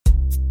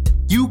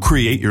You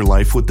create your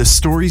life with the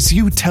stories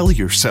you tell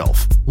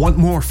yourself. Want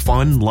more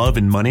fun, love,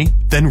 and money?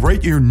 Then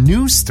write your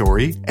new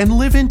story and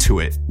live into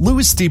it.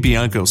 Louis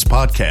DiBianco's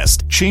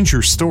podcast, Change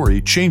Your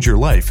Story, Change Your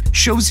Life,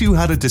 shows you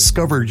how to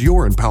discover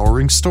your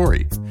empowering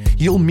story.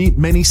 You'll meet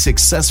many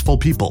successful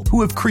people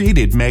who have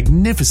created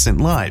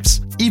magnificent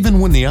lives, even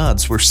when the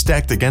odds were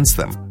stacked against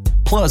them.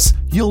 Plus,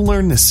 you'll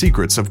learn the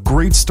secrets of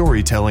great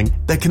storytelling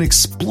that can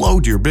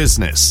explode your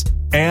business.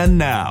 And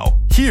now,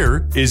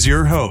 here is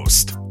your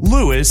host,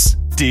 Louis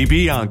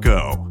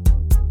DiBianco.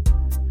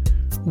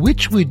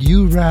 Which would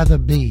you rather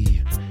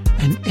be,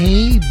 an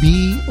A,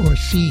 B, or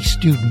C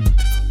student?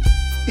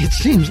 It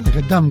seems like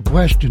a dumb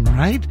question,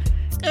 right?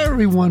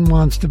 Everyone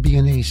wants to be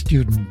an A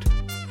student.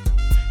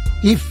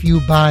 If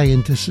you buy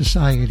into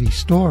society's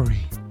story.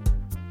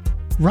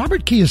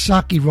 Robert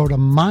Kiyosaki wrote a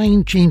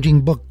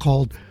mind-changing book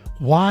called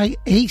Why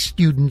A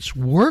Students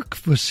Work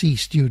for C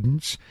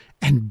Students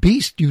and B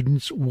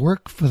Students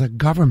Work for the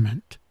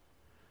Government.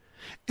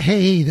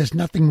 Hey, there's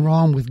nothing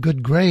wrong with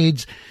good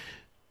grades,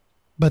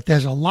 but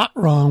there's a lot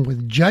wrong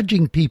with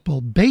judging people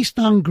based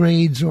on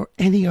grades or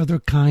any other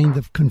kind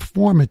of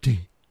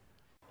conformity.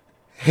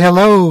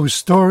 Hello,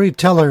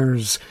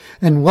 storytellers,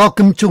 and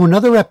welcome to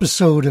another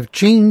episode of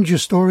Change Your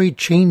Story,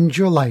 Change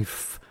Your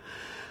Life.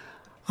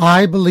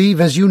 I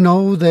believe, as you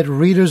know, that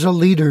readers are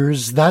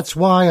leaders. That's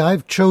why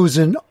I've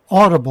chosen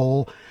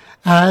Audible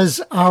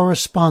as our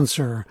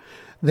sponsor.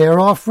 They're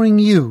offering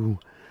you,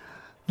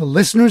 the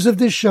listeners of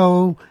this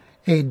show,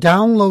 a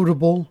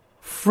downloadable,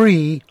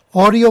 free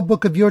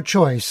audiobook of your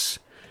choice.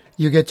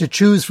 You get to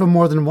choose from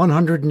more than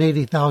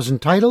 180,000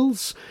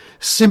 titles.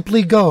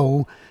 Simply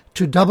go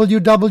to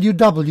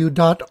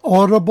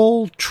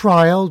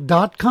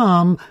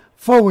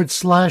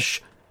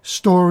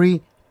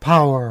www.audibletrial.com/story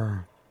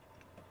power.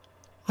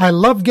 I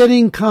love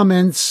getting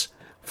comments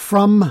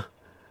from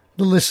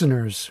the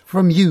listeners,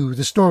 from you,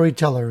 the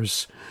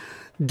storytellers.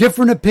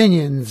 Different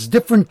opinions,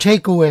 different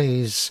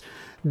takeaways,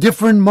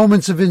 different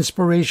moments of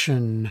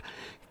inspiration.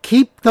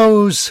 Keep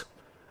those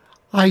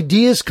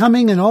ideas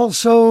coming, and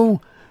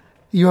also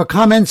your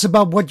comments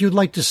about what you'd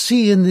like to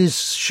see in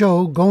this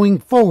show going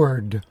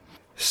forward.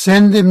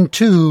 Send them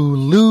to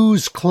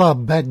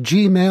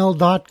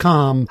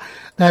lousclub@gmail.com.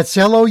 That's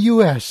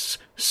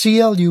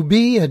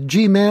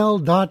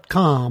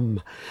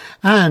LOUSCLUB@gmail.com.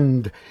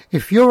 And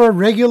if you're a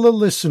regular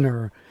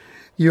listener,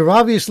 you're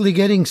obviously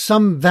getting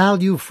some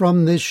value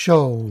from this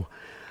show.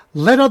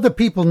 Let other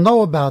people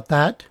know about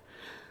that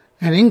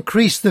and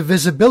increase the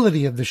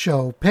visibility of the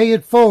show. Pay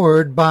it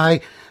forward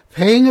by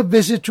paying a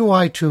visit to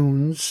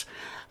iTunes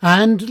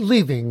and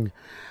leaving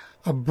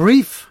a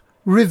brief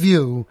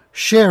review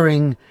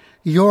sharing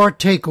your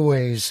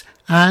takeaways.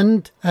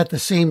 And at the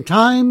same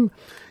time,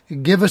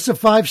 give us a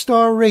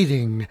 5-star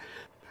rating.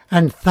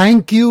 And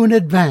thank you in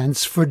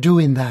advance for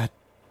doing that.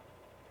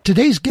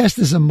 Today's guest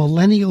is a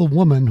millennial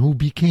woman who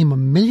became a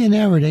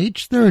millionaire at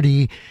age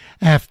 30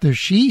 after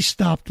she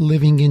stopped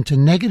living into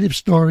negative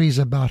stories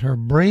about her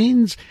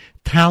brains,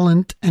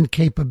 talent, and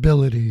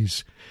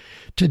capabilities.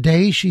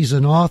 Today, she's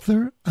an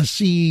author, a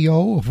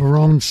CEO of her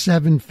own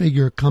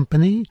 7-figure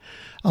company,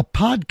 a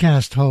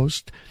podcast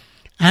host,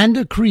 and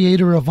a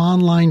creator of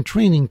online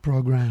training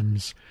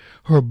programs.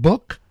 Her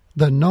book,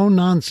 The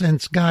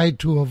No-Nonsense Guide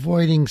to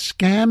Avoiding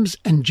Scams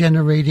and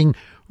Generating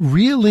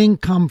Real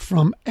Income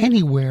from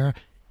Anywhere,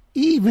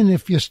 even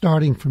if you're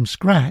starting from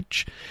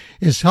scratch,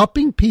 is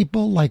helping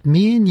people like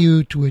me and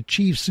you to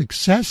achieve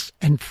success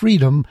and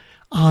freedom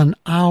on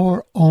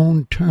our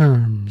own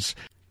terms.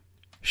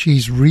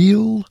 She's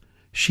real,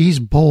 she's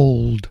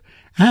bold,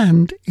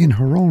 and, in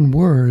her own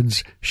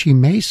words, she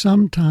may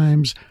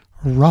sometimes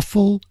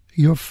ruffle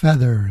your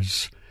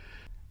feathers.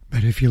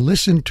 But if you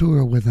listen to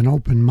her with an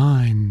open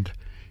mind,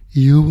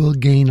 you will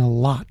gain a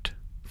lot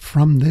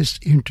from this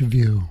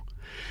interview.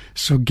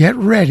 So get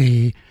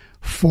ready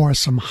for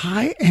some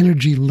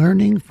high-energy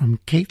learning from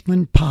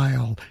Caitlin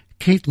Pyle.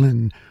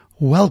 Caitlin,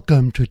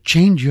 welcome to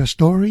Change Your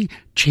Story,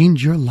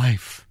 Change Your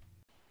Life.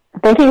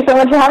 Thank you so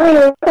much for having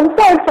me. I'm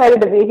so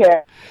excited to be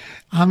here.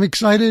 I'm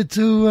excited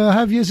to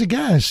have you as a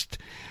guest.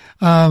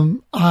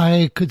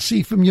 I could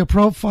see from your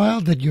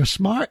profile that you're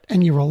smart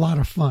and you're a lot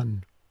of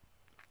fun.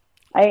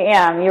 I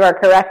am. You are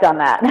correct on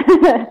that.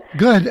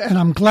 Good. And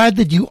I'm glad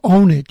that you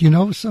own it. You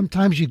know,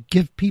 sometimes you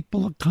give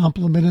people a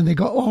compliment and they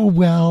go, oh,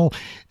 well,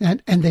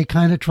 and they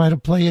kind of try to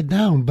play it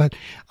down. But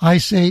I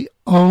say,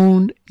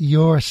 own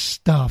your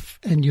stuff,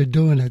 and you're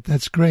doing it.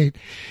 That's great.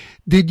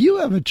 Did you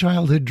have a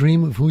childhood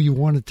dream of who you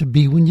wanted to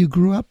be when you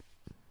grew up?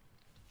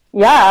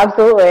 Yeah,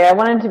 absolutely. I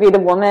wanted to be the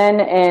woman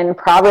in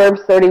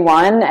Proverbs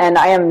 31, and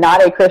I am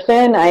not a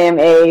Christian. I am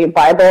a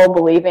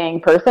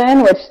Bible-believing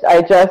person, which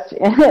I just,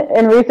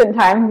 in recent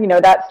times,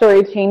 that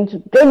story changed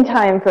big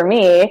time for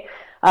me,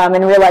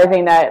 in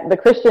realizing that the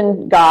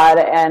Christian God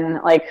and,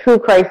 who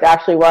Christ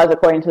actually was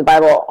according to the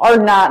Bible are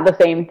not the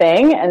same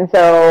thing. And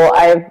so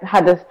I've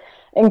had this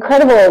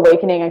incredible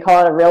awakening. I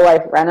call it a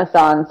real-life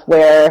renaissance,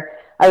 where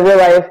I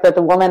realized that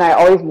the woman I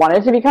always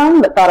wanted to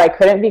become but thought I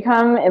couldn't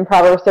become in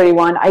Proverbs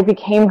 31, I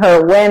became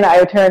her when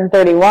I turned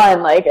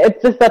 31.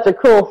 It's just such a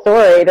cool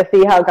story to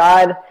see how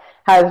God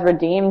has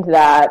redeemed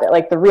that,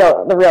 like the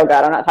real God.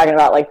 I'm not talking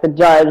about like the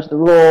judge, the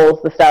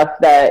rules, the stuff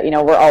that,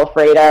 we're all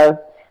afraid of.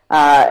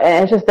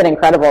 And it's just been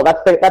incredible.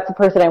 That's the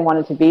person I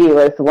wanted to be,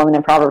 was the woman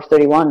in Proverbs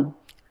 31.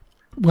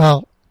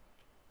 Well,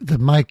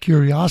 my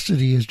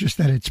curiosity is just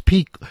at its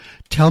peak.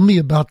 Tell me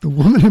about the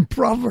woman in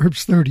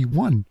Proverbs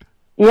 31.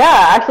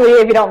 Yeah, actually,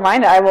 if you don't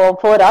mind, I will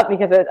pull it up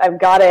because I've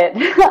got it.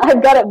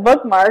 I've got it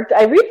bookmarked.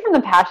 I read from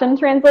the Passion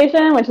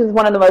Translation, which is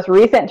one of the most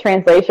recent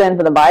translations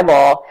of the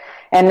Bible,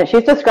 and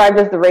she's described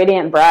as the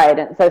radiant bride.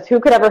 And it says, "Who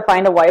could ever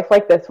find a wife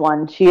like this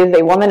one? She is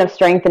a woman of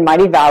strength and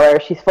mighty valor.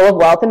 She's full of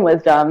wealth and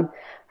wisdom.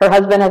 Her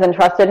husband has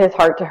entrusted his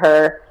heart to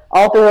her.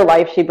 All through her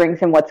life, she brings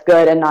him what's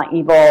good and not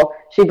evil.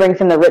 She brings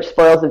him the rich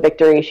spoils of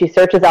victory. She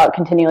searches out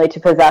continually to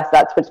possess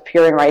that which is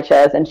pure and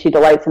righteous, and she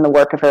delights in the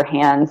work of her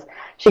hands.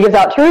 She gives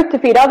out truth to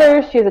feed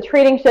others. She is a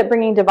trading ship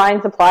bringing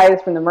divine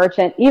supplies from the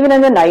merchant. Even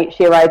in the night,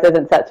 she arises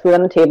and sets food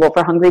on the table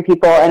for hungry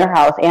people in her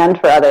house and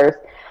for others.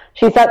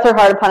 She sets her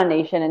heart upon a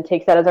nation and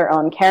takes it as her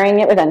own,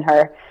 carrying it within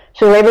her.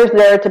 She labors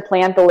there to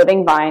plant the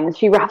living vines.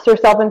 She wraps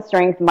herself in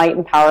strength, might,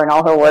 and power in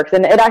all her works."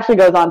 And it actually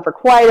goes on for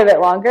quite a bit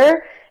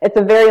longer. It's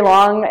a very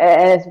long,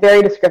 and it's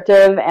very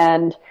descriptive,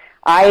 and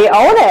I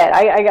own it.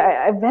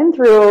 I've been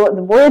through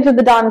the Voyage of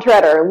the Dawn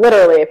Treader,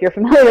 literally. If you're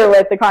familiar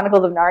with the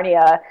Chronicles of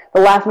Narnia, the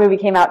last movie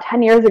came out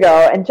 10 years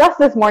ago, and just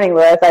this morning,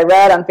 Lewis, I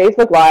read on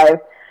Facebook Live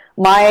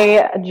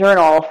my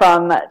journal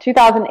from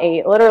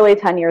 2008, literally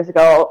 10 years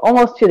ago,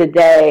 almost to the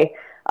day,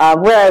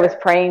 where I was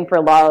praying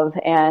for love,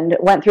 and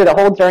went through the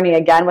whole journey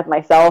again with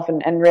myself,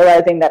 and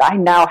realizing that I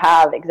now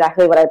have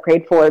exactly what I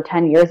prayed for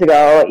 10 years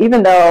ago,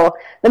 even though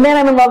the man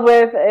I'm in love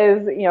with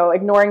is,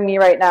 ignoring me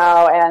right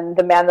now, and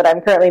the man that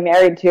I'm currently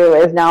married to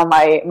is now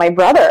my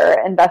brother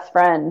and best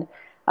friend.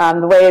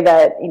 The way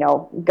that,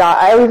 God,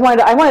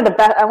 I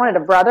wanted a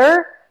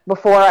brother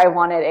before I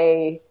wanted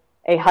a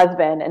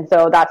husband, and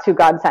so that's who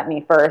God sent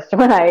me first.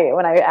 When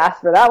I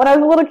asked for that when I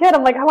was a little kid,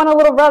 I'm like, I want a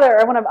little brother.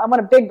 I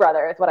want a big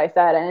brother, is what I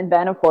said. And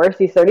Ben, of course,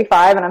 he's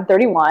 35 and I'm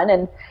 31,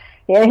 and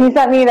he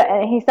sent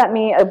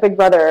me a big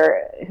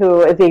brother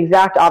who is the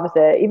exact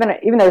opposite.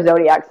 Even their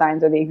zodiac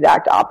signs are the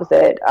exact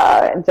opposite,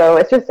 and so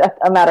it's just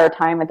a matter of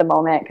time at the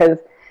moment, because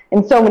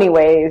in so many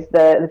ways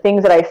the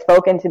things that I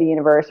spoke into the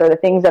universe are the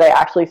things that I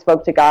actually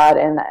spoke to God,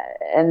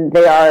 and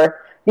they are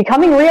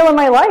becoming real in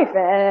my life.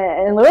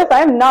 And Lewis,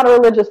 I'm not a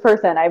religious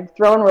person. I've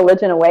thrown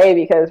religion away,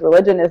 because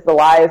religion is the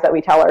lies that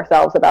we tell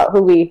ourselves about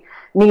who we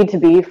need to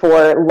be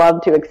for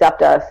love to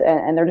accept us,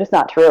 and they're just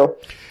not true.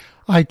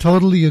 I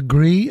totally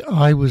agree.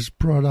 I was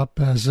brought up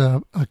as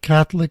a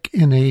Catholic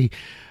in a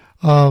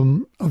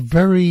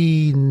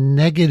very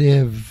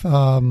negative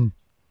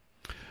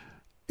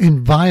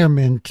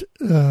environment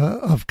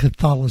of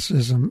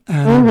Catholicism.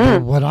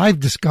 And what I've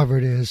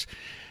discovered is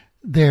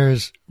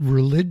there's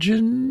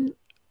religion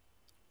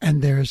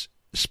and there's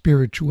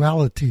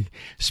spirituality.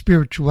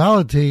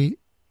 Spirituality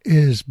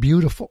is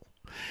beautiful.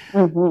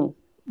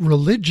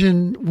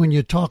 Religion, when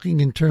you're talking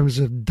in terms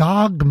of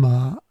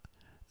dogma,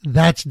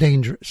 that's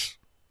dangerous.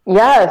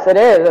 Yes, it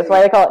is. That's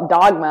why they call it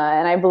dogma.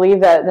 And I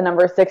believe that the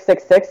number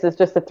 666 is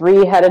just a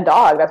three-headed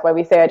dog. That's why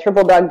we say, "I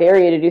triple dog dare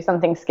you to do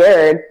something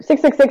scared."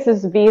 666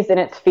 is the beast, and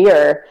it's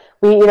fear.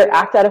 We either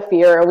act out of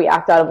fear or we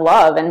act out of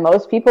love. And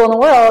most people in the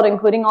world,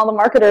 including all the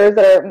marketers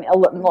a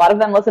lot of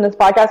them listen to this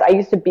podcast. I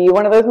used to be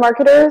one of those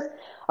marketers,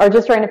 are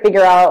just trying to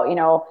figure out,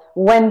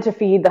 when to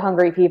feed the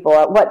hungry people.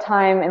 At what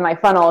time in my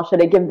funnel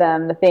should I give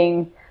them the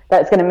thing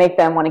that's going to make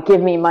them want to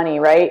give me money,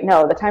 right?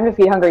 No, the time to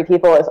feed hungry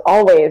people is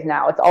always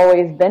now. It's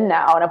always been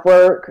now. And if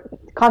we're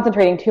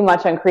concentrating too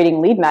much on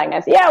creating lead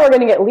magnets, yeah, we're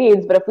going to get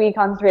leads. But if we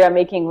concentrate on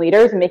making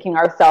leaders and making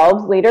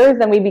ourselves leaders,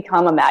 then we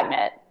become a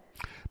magnet.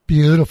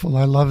 Beautiful.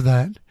 I love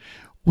that.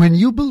 When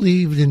you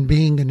believed in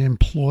being an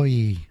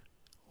employee,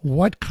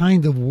 what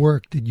kind of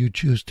work did you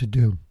choose to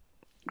do?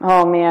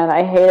 Oh man,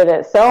 I hated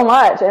it so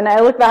much. And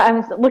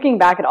I'm looking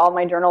back at all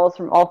my journals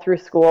from all through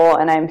school,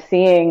 and I'm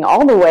seeing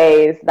all the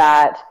ways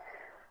that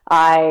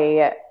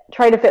I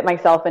tried to fit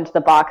myself into the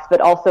box, but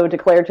also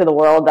declared to the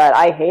world that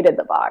I hated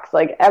the box.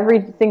 Like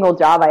every single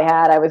job I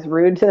had, I was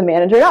rude to the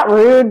manager. Not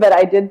rude, but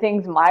I did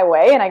things my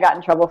way, and I got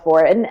in trouble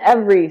for it. And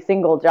every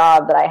single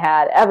job that I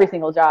had, every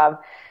single job.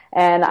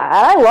 And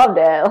I loved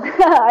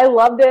it. I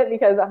loved it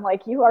because I'm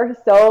like, you are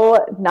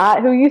so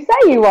not who you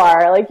say you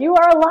are. Like, you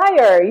are a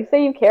liar. You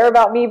say you care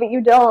about me, but you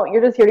don't.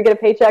 You're just here to get a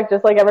paycheck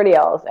just like everybody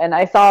else. And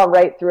I saw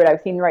right through it.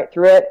 I've seen right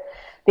through it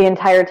the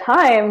entire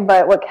time.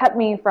 But what kept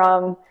me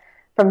from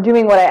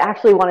doing what I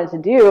actually wanted to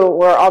do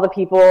were all the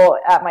people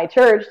at my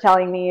church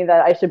telling me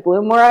that I should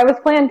bloom where I was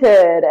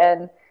planted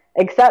and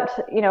accept,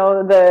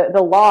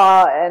 the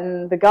law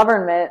and the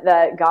government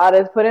that God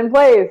has put in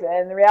place.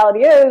 And the reality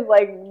is,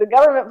 like, the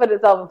government put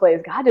itself in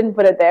place. God didn't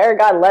put it there.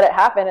 God let it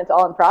happen. It's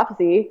all in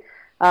prophecy.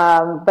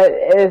 But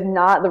it is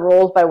not the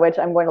rules by which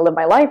I'm going to live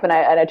my life. And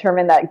I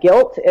determined that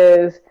guilt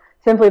is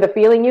simply the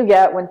feeling you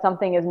get when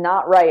something is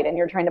not right and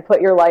you're trying to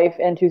put your life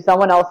into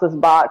someone else's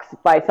box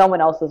by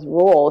someone else's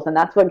rules. And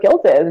that's what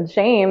guilt is. And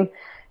shame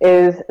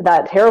is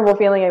that terrible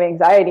feeling of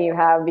anxiety you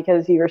have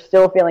because you're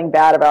still feeling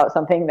bad about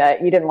something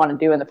that you didn't want to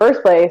do in the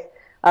first place,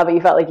 but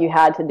you felt like you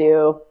had to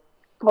do,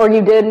 or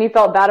you did and you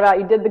felt bad about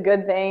it. You did the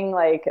good thing.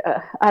 Like,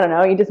 I don't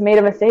know, you just made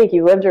a mistake.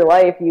 You lived your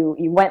life. You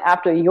went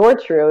after your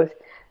truth,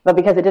 but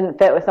because it didn't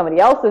fit with somebody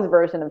else's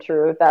version of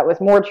truth that was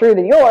more true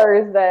than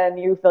yours, then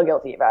you feel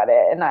guilty about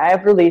it. And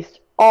I've released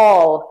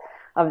all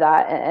of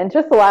that. And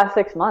just the last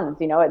 6 months,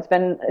 it's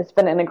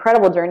been an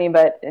incredible journey.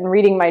 But in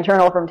reading my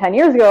journal from 10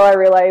 years ago, I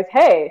realized,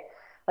 hey,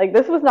 like,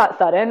 this was not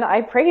sudden.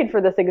 I prayed for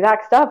this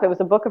exact stuff. It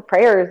was a book of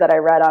prayers that I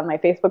read on my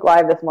Facebook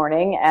Live this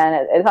morning,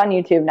 and it's on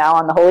YouTube now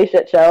on The Holy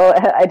Shit Show.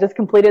 I just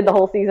completed the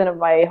whole season of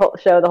my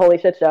show, The Holy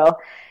Shit Show.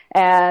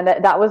 And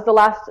that was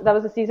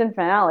the season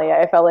finale.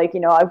 I felt like,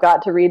 I've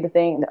got to read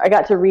I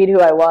got to read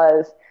who I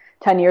was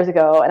 10 years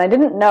ago. And I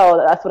didn't know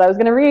that that's what I was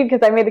going to read,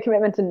 because I made the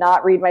commitment to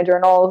not read my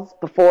journals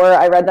before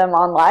I read them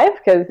on live,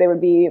 because they would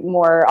be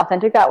more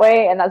authentic that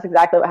way. And that's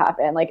exactly what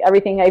happened. Like,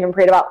 everything I even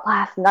prayed about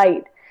last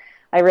night,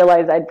 I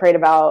realized I'd prayed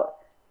about,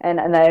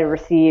 and I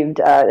received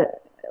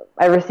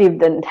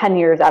in 10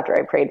 years after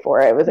I prayed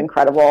for it. It was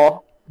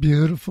incredible.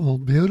 Beautiful,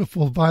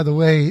 beautiful. By the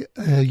way,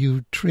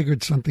 you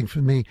triggered something for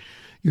me.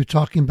 You're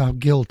talking about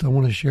guilt. I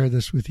want to share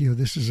this with you.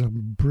 This is a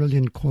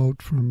brilliant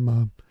quote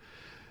from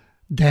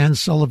Dan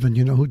Sullivan.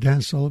 You know who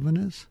Dan Sullivan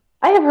is?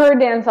 I have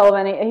heard Dan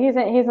Sullivan. He's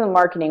in the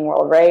marketing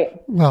world,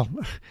 right? Well,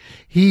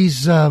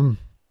 he's at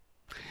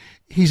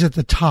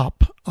the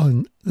top,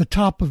 on the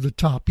top of the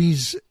top.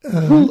 He's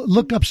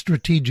look up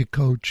Strategic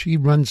Coach. He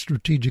runs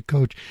Strategic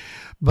Coach,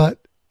 but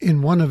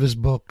in one of his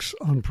books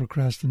on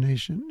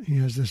procrastination, he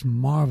has this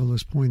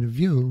marvelous point of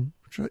view.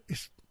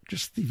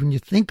 Just when you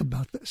think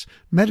about this,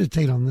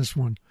 meditate on this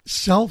one.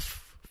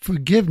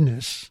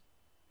 Self-forgiveness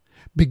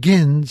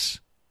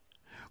begins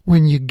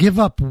when you give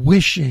up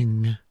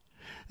wishing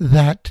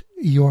that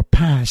your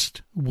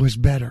past was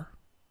better.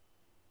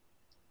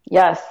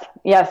 Yes,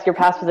 your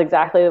past was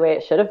exactly the way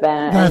it should have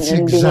been.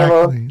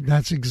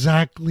 That's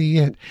exactly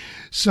it.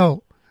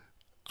 So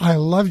I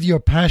loved your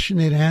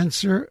passionate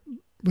answer,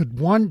 but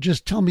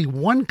just tell me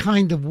one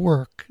kind of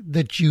work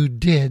that you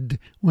did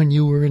when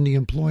you were in the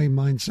employee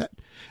mindset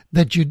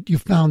that you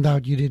found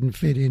out you didn't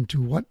fit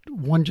into.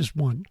 Just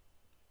one.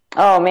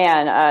 Oh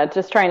man,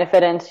 just trying to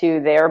fit into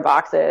their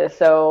boxes.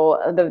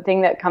 So the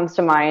thing that comes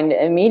to mind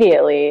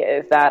immediately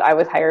is that I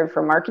was hired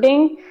for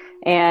marketing,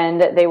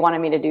 and they wanted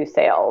me to do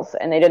sales,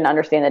 and they didn't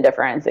understand the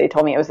difference. They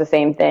told me it was the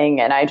same thing,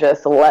 and I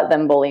just let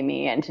them bully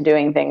me into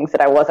doing things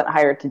that I wasn't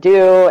hired to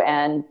do.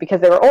 And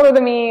because they were older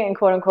than me and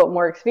quote unquote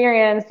more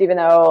experienced, even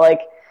though like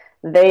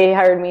they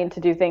hired me to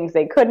do things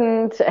they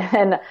couldn't,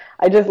 and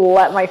I just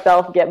let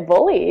myself get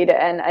bullied.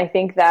 And I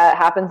think that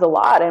happens a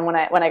lot. And when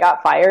I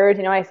got fired,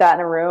 I sat in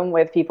a room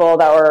with three people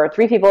that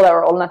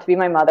were old enough to be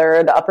my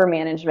mother, the upper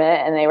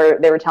management, and they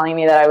were telling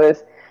me that I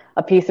was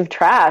a piece of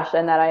trash,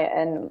 and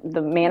and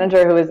the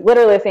manager, who was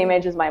literally the same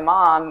age as my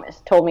mom,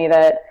 told me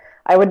that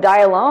I would die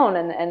alone.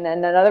 And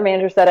then another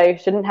manager said I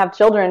shouldn't have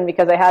children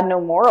because I had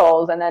no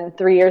morals. And then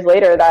 3 years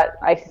later, that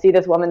I see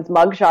this woman's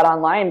mugshot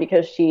online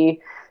because she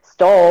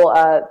stole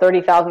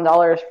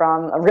 $30,000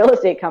 from a real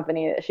estate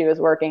company that she was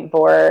working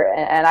for,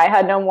 and I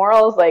had no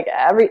morals. Like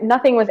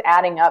nothing was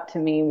adding up to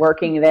me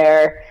working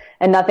there,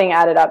 and nothing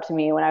added up to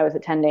me when I was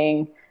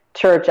attending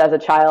church as a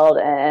child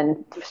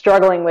and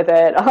struggling with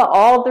it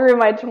all through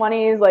my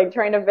 20s, like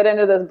trying to fit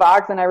into this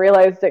box. And I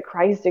realized that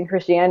Christ and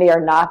Christianity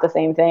are not the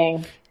same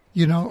thing.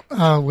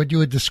 When you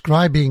were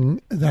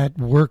describing that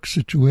work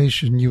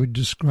situation, you were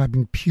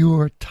describing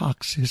pure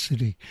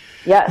toxicity.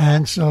 Yes.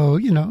 And so,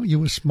 you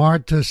were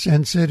smart to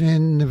sense it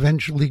and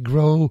eventually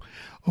grow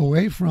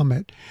away from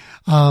it.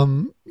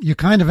 You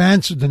kind of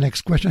answered the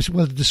next question. I said,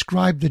 well,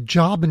 describe the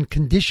job and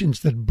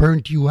conditions that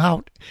burnt you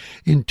out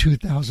in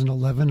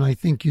 2011. I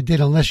think you did,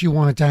 unless you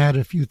wanted to add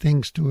a few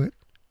things to it.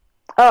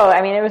 Oh,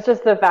 I mean, it was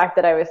just the fact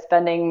that I was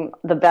spending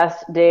the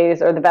best days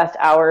or the best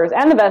hours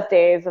and the best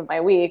days of my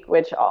week,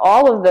 which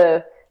all of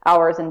the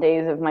hours and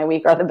days of my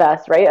week are the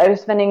best, right? I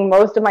was spending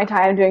most of my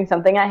time doing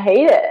something I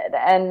hated,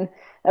 and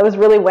that was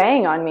really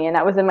weighing on me. And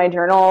that was in my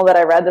journal that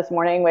I read this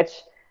morning, which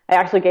I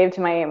actually gave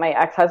to my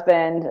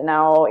ex-husband,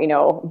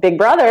 now, big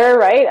brother,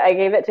 right? I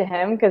gave it to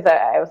him because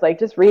I was like,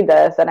 just read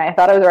this. And I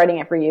thought I was writing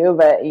it for you,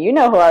 but you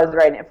know who I was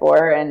writing it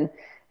for. And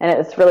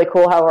it's really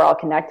cool how we're all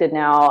connected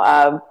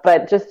now.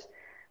 But just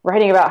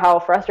writing about how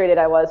frustrated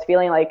I was,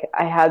 feeling like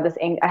I had this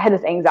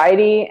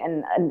anxiety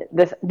and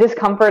this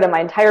discomfort in my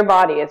entire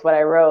body is what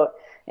I wrote,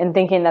 and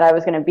thinking that I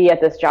was going to be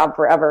at this job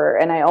forever.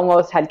 And I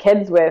almost had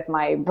kids with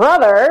my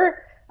brother,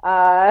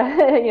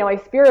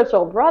 my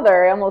spiritual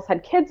brother. I almost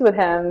had kids with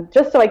him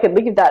just so I could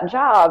leave that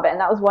job. And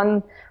that was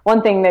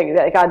one thing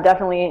that God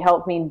definitely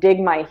helped me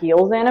dig my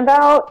heels in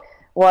about,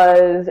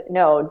 was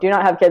no, do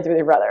not have kids with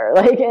your brother.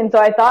 And so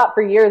I thought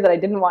for years that I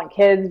didn't want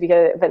kids,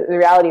 but the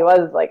reality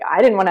was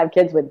I didn't want to have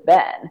kids with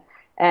Ben.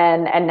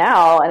 And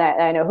now, and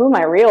I know who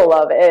my real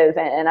love is,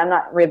 and I'm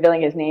not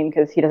revealing his name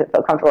because he doesn't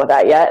feel comfortable with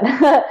that yet.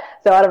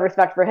 So out of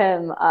respect for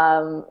him,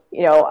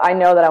 I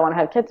know that I want to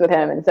have kids with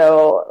him. And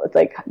so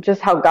it's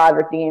just how God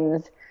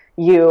redeems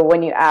you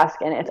when you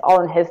ask, and it's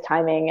all in his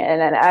timing.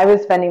 And I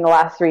was spending the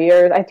last 3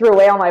 years, I threw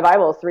away all my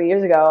Bibles 3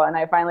 years ago, and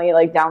I finally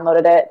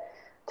downloaded it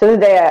to this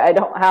day, I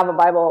don't have a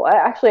Bible. I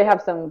actually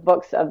have some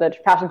books of the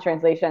Passion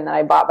Translation that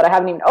I bought, but I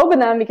haven't even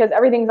opened them because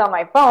everything's on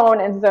my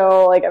phone. And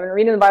so, like, I've been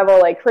reading the Bible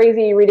like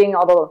crazy, reading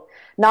all the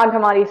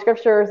non-commodity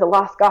scriptures, the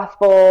lost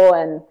gospel,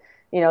 and,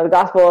 you know, the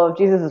gospel of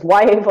Jesus'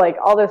 wife, like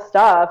all this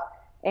stuff.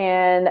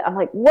 And I'm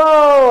like,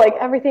 whoa, like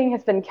everything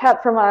has been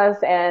kept from us.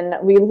 And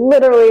we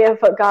literally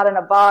have put God in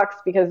a box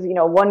because, you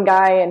know, one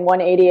guy in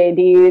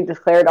 180 AD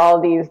declared all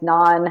of these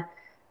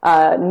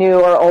New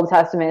or Old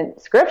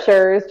Testament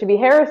scriptures to be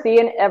heresy,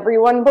 and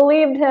everyone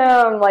believed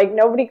him. Like,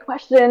 nobody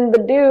questioned the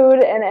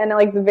dude. And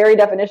like, the very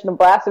definition of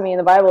blasphemy in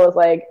the Bible is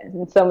like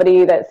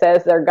somebody that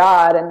says they're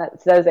God and that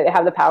says they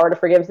have the power to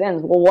forgive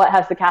sins. Well, what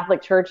has the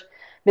Catholic Church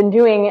been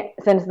doing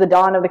since the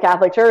dawn of the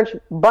Catholic Church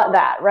but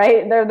that,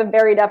 right? They're the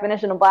very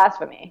definition of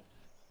blasphemy.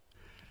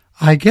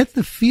 I get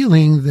the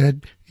feeling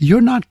that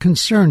you're not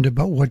concerned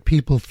about what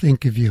people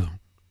think of you,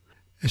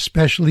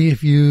 especially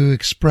if you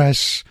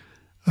express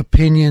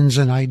opinions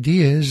and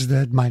ideas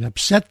that might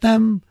upset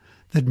them,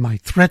 that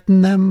might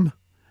threaten them.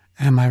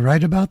 Am I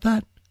right about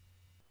that?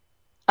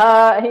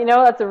 You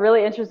know, that's a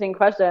really interesting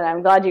question.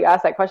 I'm glad you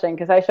asked that question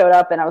because I showed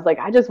up and I was like,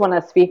 I just want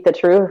to speak the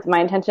truth. My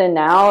intention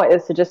now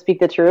is to just speak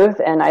the truth.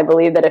 And I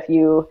believe that if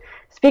you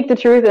speak the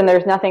truth, then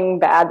there's nothing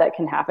bad that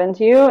can happen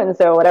to you. And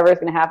so whatever is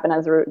going to happen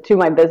to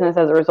my business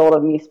as a result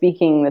of me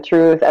speaking the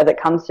truth as it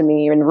comes to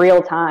me in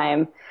real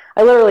time,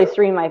 I literally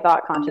stream my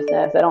thought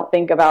consciousness. I don't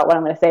think about what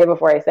I'm going to say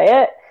before I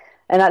say it.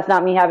 And that's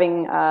not me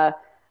having a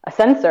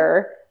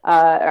censor.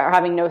 Or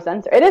having no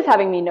censor. It is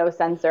having me no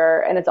censor,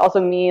 and it's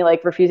also me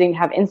like refusing to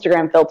have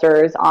Instagram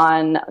filters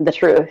on the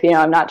truth. You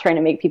know, I'm not trying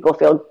to make people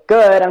feel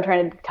good. I'm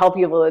trying to tell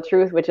people the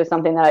truth, which is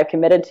something that I've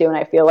committed to. And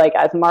I feel like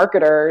as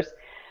marketers,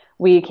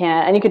 we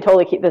can, and you can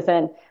totally keep this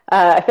in.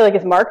 I feel like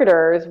as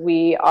marketers,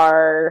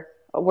 we're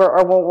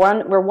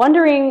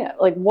wondering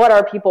like what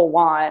our people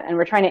want, and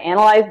we're trying to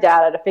analyze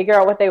data to figure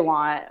out what they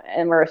want,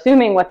 and we're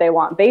assuming what they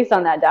want based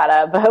on that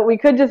data. But we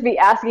could just be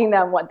asking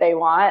them what they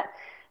want,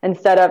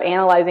 instead of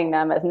analyzing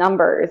them as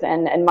numbers.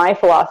 And my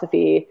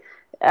philosophy,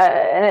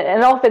 and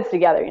it all fits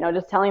together, you know,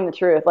 just telling the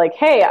truth. Like,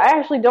 hey, I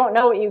actually don't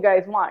know what you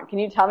guys want. Can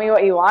you tell me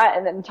what you want?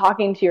 And then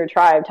talking to your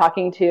tribe,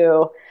 talking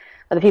to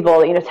the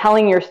people, you know,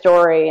 telling your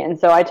story. And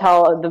so I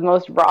tell the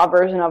most raw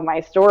version of my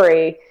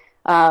story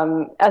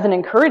as an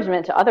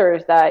encouragement to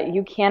others that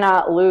you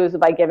cannot lose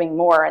by giving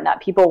more, and that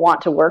people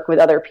want to work with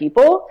other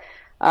people.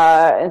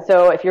 And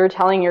so if you're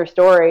telling your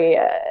story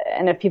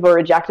and if people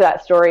reject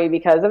that story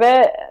because of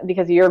it,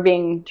 because you're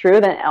being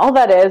true, then all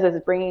that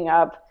is bringing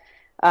up,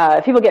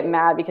 if people get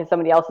mad because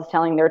somebody else is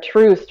telling their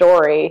true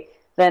story,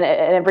 then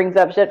it brings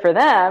up shit for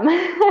them,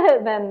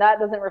 then that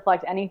doesn't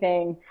reflect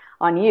anything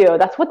on you.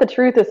 That's what the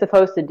truth is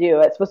supposed to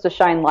do. It's supposed to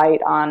shine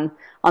light on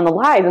the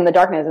lies and the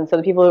darkness. And so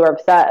the people who are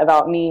upset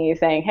about me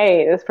saying,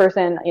 hey, this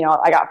person, you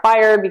know, I got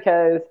fired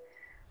because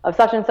of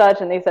such and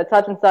such, and they said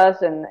such and such,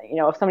 and, you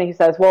know, if somebody who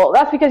says, well,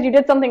 that's because you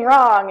did something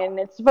wrong, and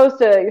you're supposed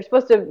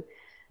to,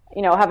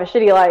 you know, have a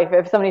shitty life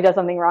if somebody does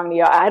something wrong to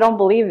you. I don't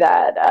believe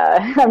that.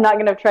 I'm not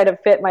going to try to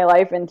fit my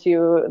life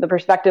into the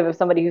perspective of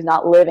somebody who's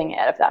not living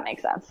it, if that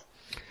makes sense.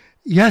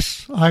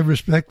 Yes, I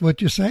respect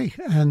what you say,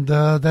 and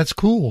that's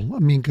cool. I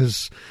mean,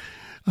 because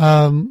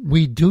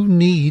we do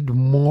need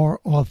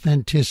more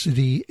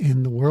authenticity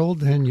in the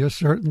world, and you're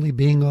certainly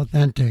being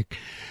authentic.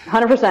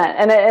 100%.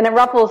 And it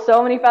ruffles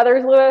so many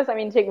feathers, Lewis. I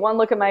mean, take one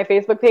look at my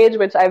Facebook page,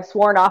 which I've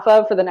sworn off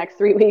of for the next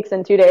 3 weeks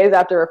and 2 days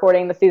after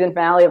recording the season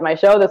finale of my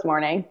show this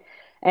morning.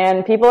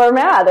 And people are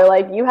mad. They're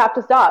like, you have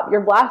to stop.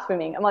 You're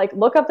blaspheming. I'm like,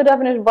 look up the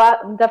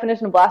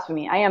definition of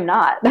blasphemy. I am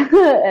not.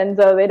 And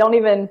so they don't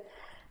even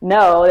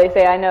know. They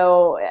say, I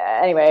know.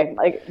 Anyway,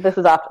 like, this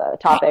is off the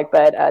topic,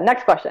 but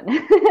next question.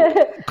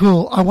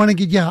 Cool. I want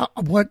to get,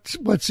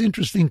 what's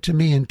interesting to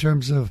me in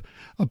terms of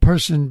a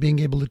person being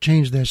able to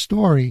change their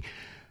story.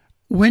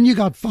 When you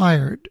got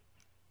fired,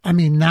 I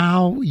mean,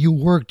 now you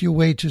worked your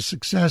way to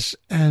success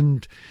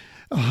and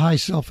a high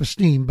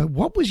self-esteem, but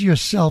what was your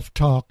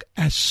self-talk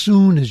as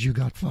soon as you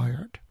got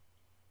fired?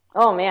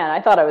 Oh man,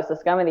 I thought I was the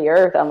scum of the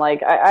earth. I'm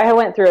like, I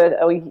went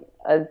through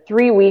a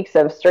 3 weeks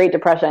of straight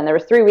depression. There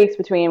was 3 weeks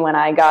between when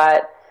I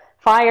got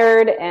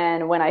fired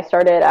and when I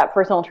started at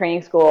personal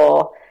training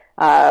school.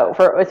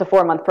 It's a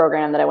 4-month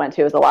program that I went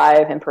to. It was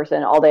live in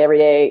person all day, every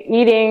day,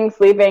 eating,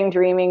 sleeping,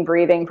 dreaming,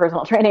 breathing,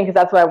 personal training, because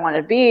that's what I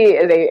wanted to be,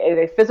 is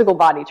a physical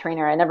body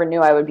trainer. I never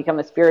knew I would become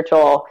a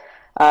spiritual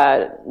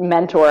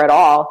mentor at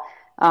all.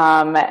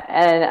 And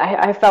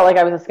I felt like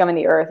I was a scum of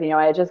the earth. You know,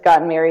 I had just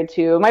gotten married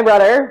to my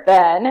brother,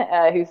 Ben,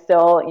 who's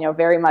still, you know,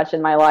 very much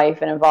in my life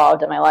and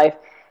involved in my life.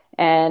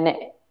 And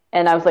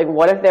I was like,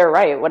 what if they're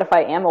right? What if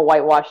I am a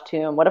whitewashed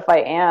tomb? What if I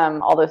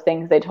am all those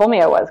things they told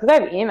me I was? Because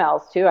I have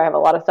emails too. I have a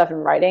lot of stuff in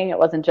writing. It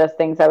wasn't just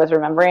things I was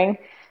remembering.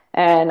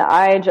 And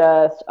I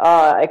just,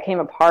 I came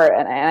apart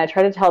and I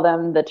tried to tell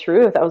them the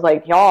truth. I was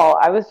like, y'all,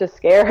 I was just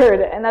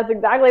scared. And that's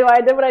exactly why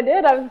I did what I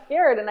did. I was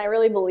scared. And I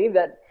really believed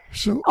that.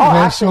 So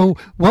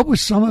what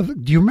was do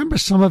you remember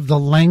some of the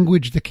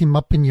language that came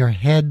up in your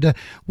head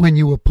when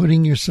you were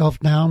putting yourself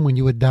down, when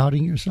you were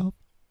doubting yourself?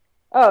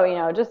 Oh, you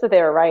know, just that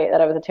they were right, that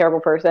I was a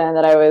terrible person,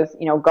 that I was,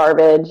 you know,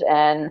 garbage,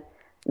 and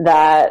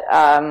that,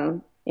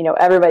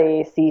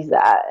 everybody sees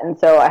that. And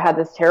so I had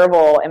this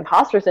terrible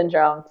imposter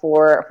syndrome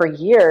for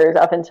years,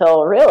 up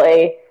until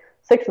really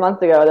 6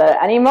 months ago, that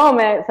at any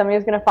moment somebody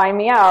was going to find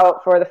me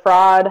out for the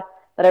fraud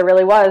that I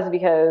really was,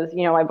 because,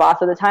 my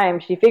boss at the time,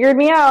 she figured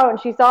me out and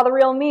she saw the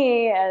real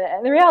me.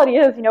 And the reality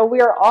is,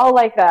 we are all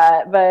like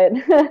that. But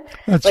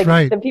that's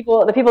right. The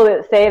people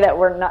that say that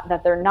we're not,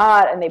 that they're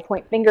not, and they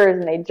point fingers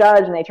and they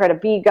judge and they try to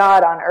be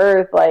God on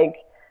earth,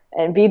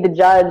 and be the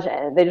judge,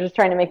 and they're just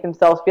trying to make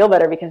themselves feel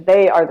better because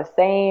they are the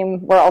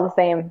same. We're all the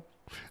same.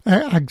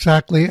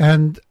 Exactly.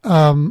 And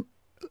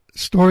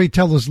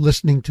storytellers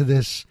listening to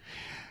this,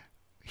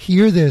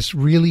 hear this,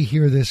 really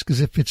hear this, because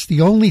if it's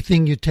the only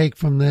thing you take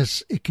from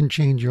this, it can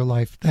change your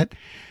life. That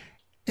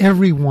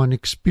everyone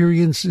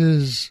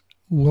experiences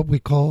what we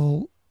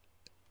call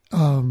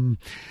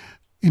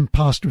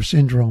imposter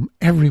syndrome.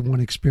 Everyone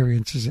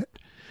experiences it.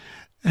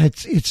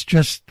 It's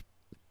just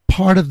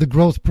part of the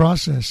growth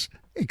process,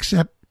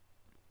 except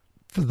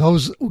for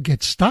those who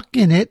get stuck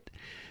in it,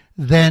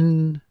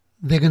 then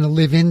they're going to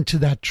live into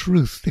that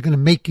truth. They're going to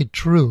make it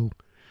true,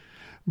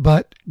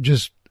 but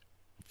just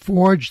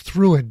forge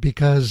through it,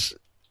 because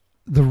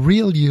the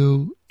real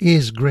you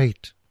is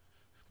great.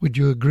 Would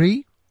you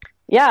agree?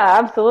 Yeah,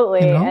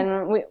 absolutely.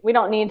 And we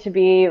don't need to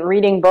be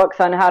reading books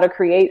on how to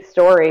create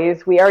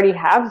stories. We already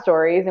have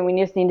stories, and we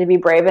just need to be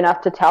brave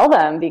enough to tell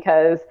them,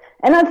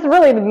 and that's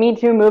really the Me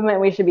Too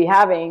movement we should be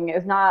having,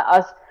 is not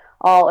us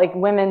all like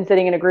women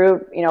sitting in a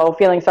group,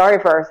 feeling sorry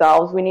for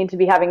ourselves. We need to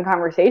be having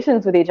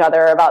conversations with each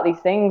other about these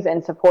things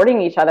and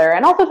supporting each other,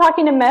 and also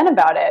talking to men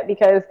about it,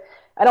 because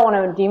I don't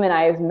want to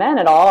demonize men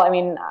at all. I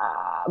mean,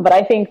 but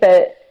I think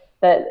that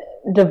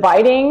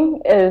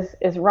dividing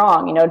is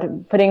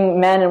wrong. Putting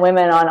men and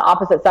women on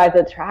opposite sides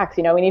of the tracks.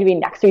 We need to be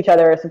next to each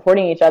other,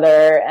 supporting each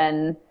other.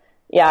 And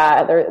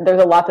yeah,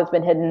 there's a lot that's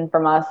been hidden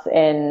from us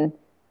in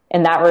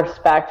that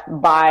respect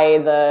by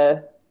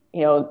the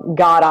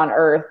God on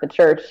earth, the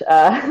church,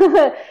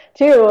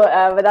 too.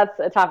 But that's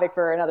a topic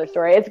for another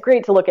story. It's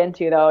great to look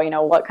into, though.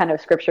 What kind of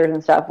scriptures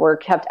and stuff were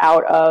kept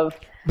out of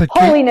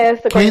holiness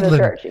according to the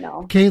church.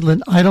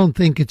 Caitlin, I don't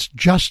think it's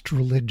just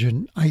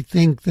religion. I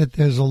think that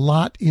there's a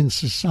lot in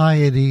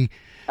society.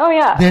 Oh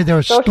yeah, there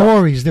are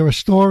stories. There are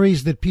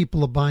stories that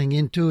people are buying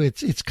into.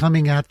 It's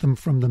coming at them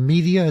from the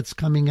media. It's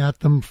coming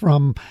at them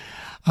from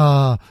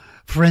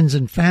friends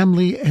and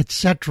family,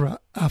 etc.,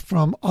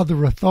 from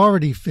other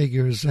authority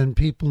figures, and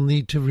people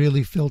need to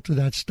really filter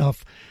that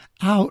stuff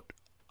out,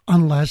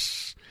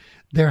 unless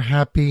they're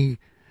happy,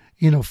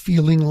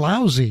 feeling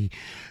lousy.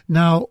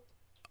 Now,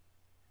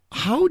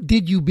 how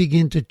did you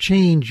begin to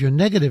change your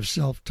negative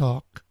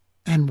self-talk,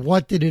 and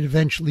what did it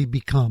eventually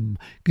become?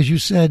 Because you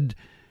said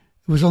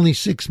it was only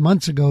 6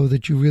 months ago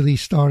that you really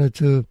started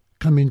to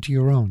come into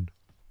your own.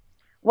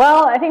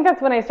 Well, I think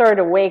that's when I started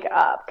to wake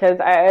up, because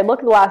I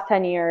looked at the last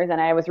 10 years,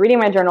 and I was reading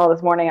my journal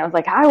this morning, and I was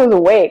like, I was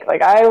awake.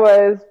 Like, I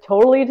was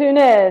totally tuned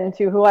in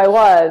to who I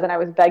was, and I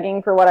was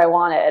begging for what I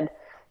wanted,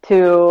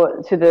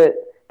 to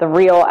the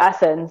real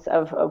essence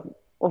of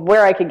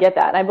where I could get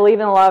that. And I believe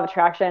in the law of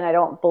attraction. I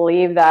don't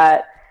believe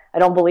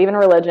in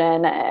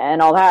religion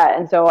and all that.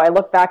 And so I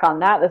look back on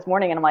that this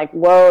morning, and I'm like,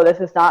 whoa, this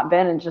has not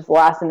been just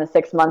lasting the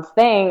 6 months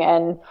thing.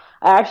 And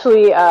I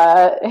actually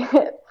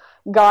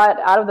got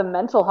out of the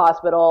mental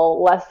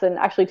hospital less than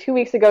 2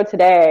 weeks ago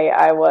today.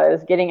 I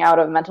was getting out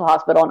of mental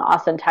hospital in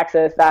Austin,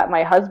 Texas, that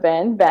my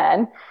husband,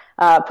 Ben,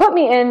 put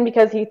me in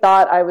because he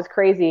thought I was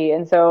crazy.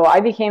 And so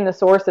I became the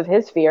source of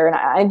his fear. And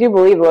I do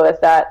believe, Louis,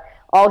 that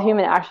all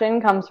human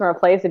action comes from a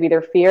place of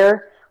either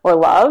fear or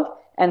love.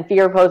 And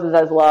fear poses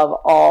as love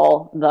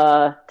all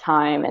the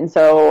time. And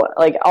so,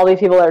 like, all these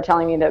people that are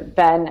telling me that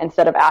Ben,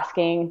 instead of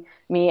asking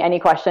me any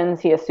questions,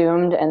 he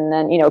assumed, and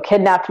then,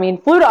 kidnapped me,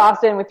 flew to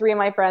Austin with 3 of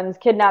my friends,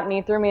 kidnapped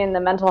me, threw me in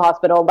the mental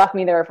hospital, left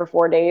me there for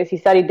 4 days. He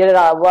said he did it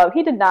out of love.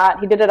 He did not.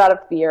 He did it out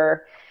of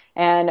fear.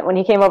 And when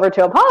he came over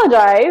to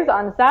apologize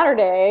on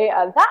Saturday,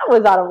 that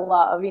was out of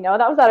love.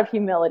 That was out of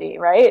humility,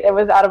 right? It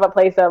was out of a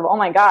place of, oh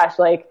my gosh,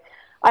 like,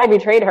 I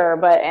betrayed her.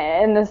 But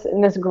in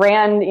this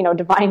grand,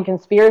 divine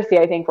conspiracy,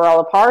 I think we're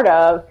all a part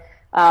of,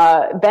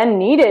 Ben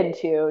needed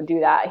to do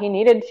that. He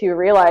needed to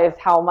realize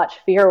how much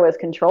fear was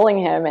controlling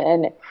him.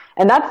 And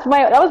that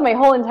was my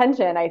whole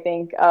intention, I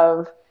think,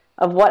 of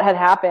what had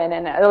happened.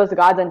 And it was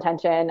God's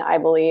intention, I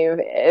believe,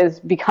 is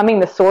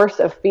becoming the source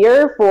of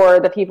fear for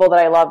the people that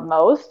I love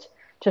most,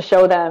 to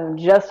show them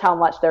just how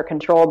much they're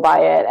controlled by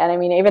it. And I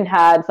mean, I even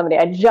had somebody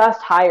I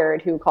just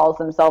hired who calls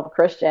himself a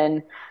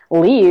Christian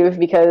leave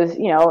because,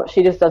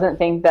 she just doesn't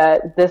think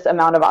that this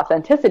amount of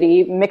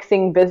authenticity,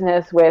 mixing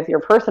business with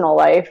your personal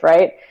life,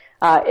 right,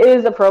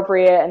 is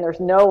appropriate. And there's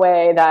no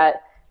way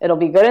that it'll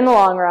be good in the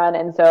long run.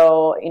 And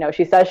so,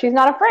 she says she's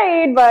not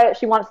afraid, but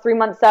she wants 3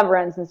 months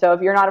severance. And so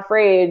if you're not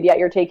afraid, yet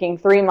you're taking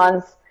 3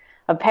 months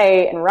of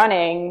pay and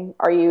running,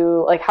 are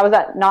you like, how does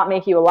that not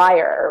make you a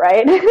liar,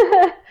 right?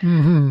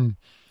 Mm-hmm.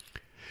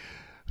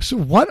 So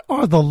what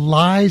are the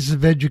lies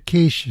of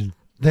education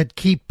that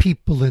keep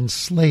people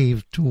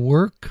enslaved to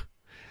work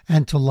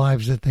and to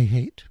lives that they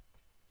hate?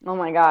 Oh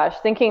my gosh,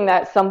 thinking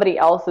that somebody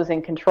else is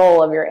in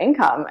control of your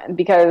income,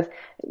 because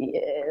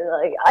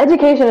like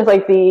education is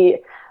like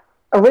the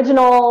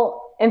original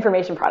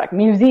information product.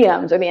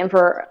 Museums are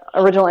the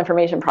original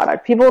information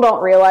product. People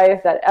don't realize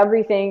that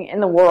everything in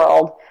the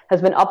world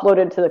has been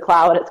uploaded to the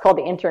cloud. It's called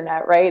the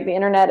internet, right? The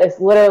internet is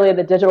literally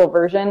the digital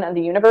version of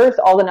the universe.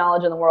 All the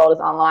knowledge in the world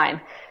is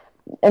online.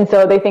 And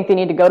so they think they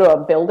need to go to a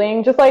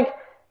building, just like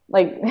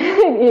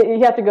you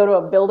have to go to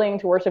a building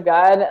to worship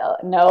God.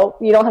 No,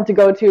 you don't have to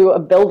go to a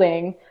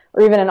building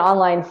or even an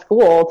online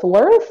school to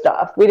learn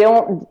stuff. We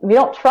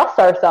don't trust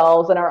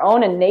ourselves and our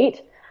own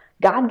innate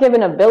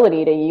God-given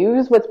ability to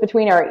use what's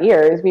between our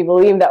ears. We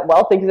believe that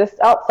wealth exists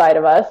outside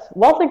of us.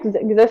 Wealth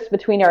exists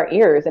between our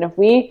ears. And if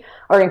we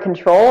are in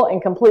control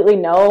and completely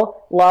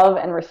know, love,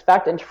 and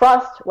respect and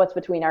trust what's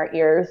between our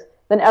ears,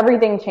 then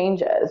everything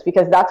changes,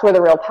 because that's where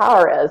the real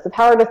power is. The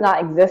power does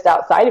not exist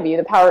outside of you.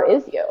 The power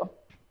is you.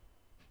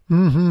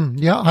 Mm-hmm.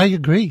 Yeah, I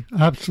agree.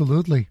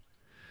 Absolutely.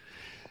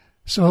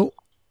 So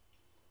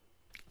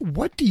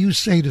what do you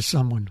say to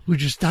someone who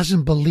just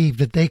doesn't believe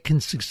that they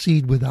can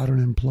succeed without an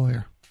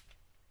employer?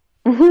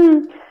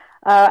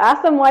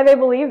 Ask them why they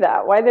believe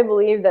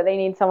that they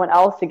need someone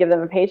else to give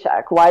them a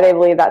paycheck, why they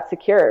believe that's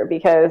secure.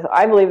 Because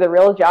I believe the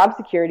real job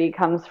security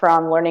comes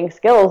from learning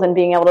skills and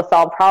being able to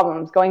solve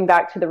problems, going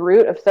back to the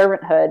root of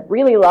servanthood,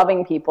 really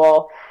loving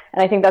people.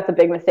 And I think that's a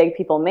big mistake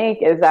people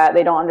make, is that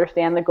they don't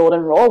understand the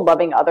golden rule,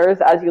 loving others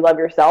as you love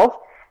yourself.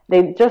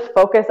 They just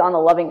focus on the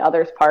loving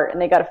others part,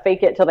 and they got to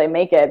fake it till they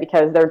make it,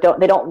 because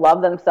they don't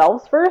love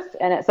themselves first.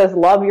 And it says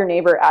love your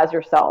neighbor as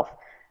yourself.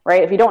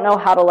 Right? If you don't know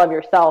how to love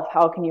yourself,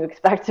 how can you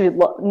expect to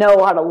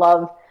know how to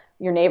love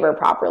your neighbor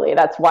properly?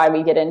 That's why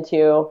we get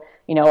into,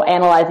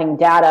 analyzing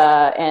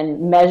data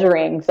and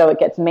measuring so it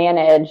gets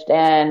managed.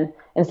 And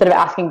instead of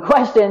asking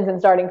questions and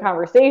starting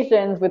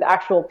conversations with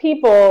actual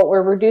people,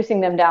 we're reducing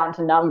them down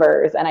to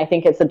numbers. And I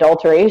think it's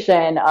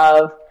adulteration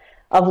of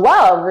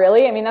love,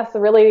 really. I mean, that's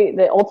really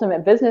the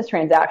ultimate business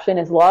transaction,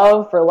 is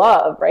love for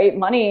love, right?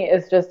 Money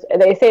is just,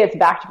 they say it's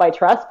backed by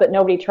trust, but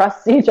nobody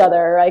trusts each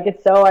other. Like,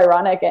 it's so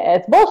ironic.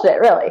 It's bullshit,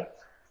 really.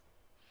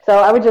 So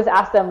I would just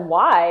ask them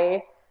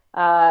why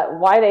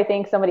they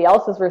think somebody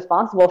else is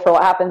responsible for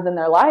what happens in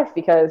their life,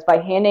 because by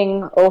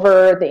handing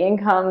over the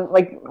income,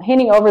 like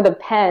handing over the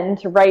pen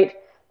to write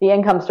the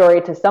income story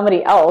to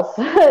somebody else,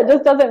 it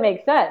just doesn't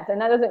make sense. And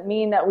that doesn't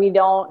mean that we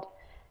don't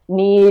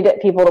need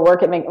people to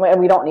work at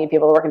we don't need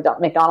people to work at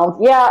McDonald's.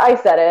 Yeah, I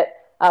said it.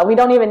 We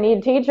don't even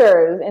need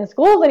teachers in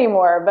schools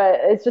anymore,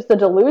 but it's just a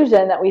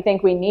delusion that we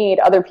think we need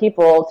other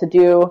people to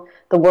do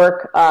the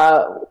work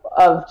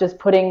of just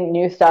putting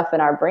new stuff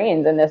in our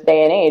brains in this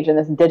day and age, in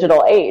this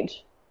digital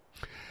age.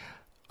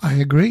 I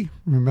agree.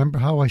 Remember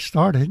how I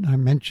started? I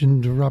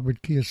mentioned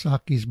Robert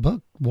Kiyosaki's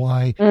book,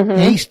 Why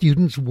A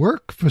Students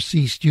Work for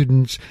C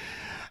Students.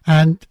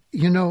 And,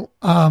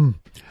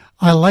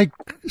 I like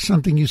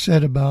something you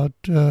said about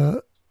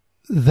that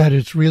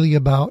it's really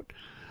about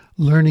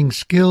learning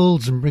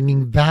skills and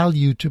bringing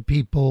value to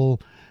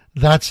people.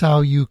 That's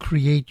how you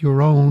create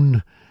your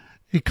own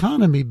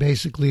economy,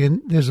 basically.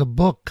 And there's a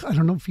book, I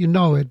don't know if you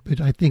know it, but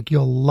I think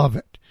you'll love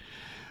it,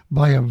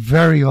 by a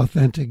very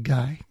authentic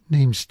guy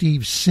named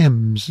Steve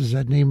Sims. Does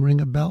that name ring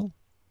a bell?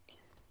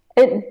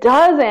 It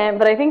doesn't,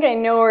 but I think I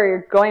know where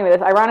you're going with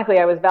this. Ironically,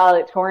 I was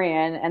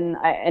valedictorian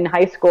in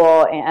high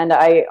school, and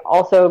I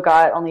also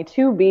got only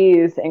 2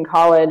 Bs in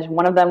college.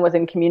 One of them was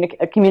in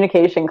a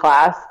communication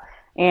class,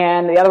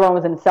 and the other one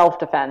was in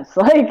self-defense.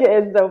 Like,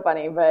 it's so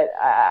funny, but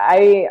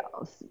A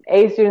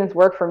students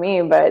work for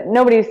me, but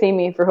nobody's seen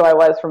me for who I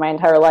was for my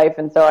entire life,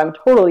 and so I'm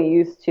totally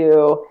used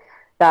to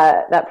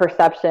that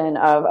perception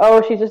of,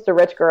 oh, she's just a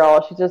rich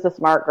girl, she's just a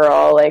smart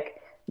girl, like,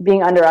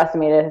 being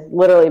underestimated has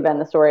literally been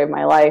the story of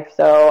my life.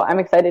 So I'm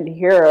excited to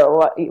hear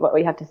what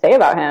we have to say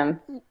about him.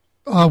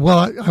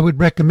 Well, I would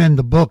recommend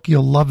the book.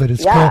 You'll love it.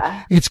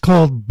 It's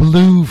called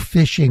Blue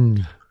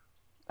Fishing.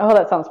 Oh,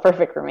 that sounds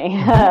perfect for me.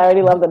 I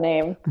already love the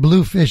name.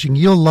 Blue Fishing.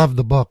 You'll love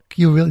the book.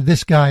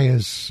 This guy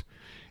is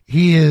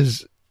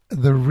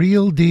the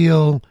real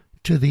deal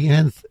to the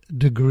nth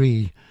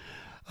degree.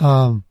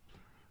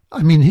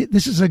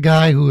 This is a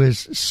guy who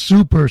is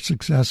super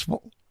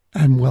successful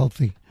and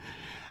wealthy.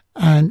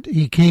 And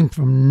he came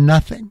from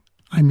nothing.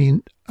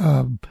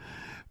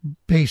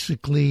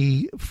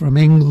 Basically from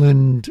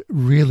England,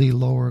 really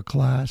lower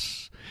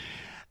class.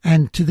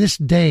 And to this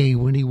day,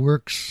 when he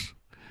works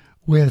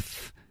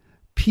with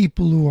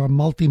people who are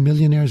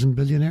multimillionaires and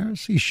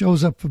billionaires, he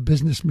shows up for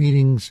business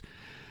meetings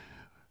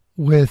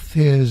with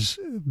his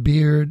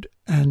beard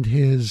and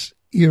his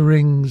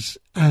earrings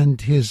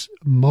and his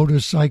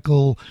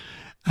motorcycle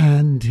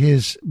and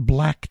his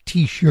black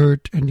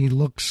T-shirt, and he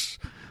looks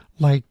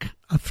like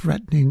a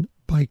threatening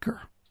biker.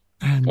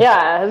 And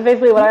yeah, it's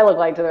basically what I look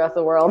like to the rest of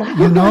the world.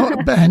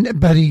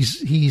 But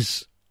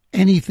he's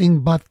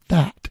anything but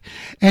that.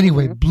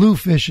 Anyway, Blue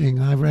Fishing,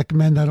 I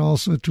recommend that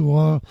also to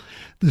all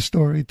the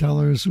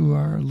storytellers who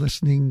are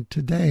listening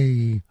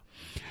today.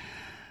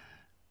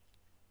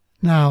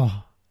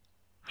 Now,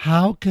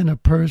 how can a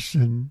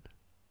person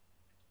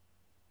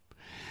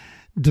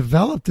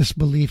develop this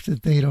belief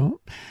that they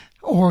don't?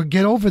 or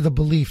get over the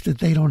belief that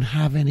they don't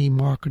have any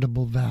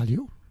marketable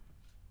value?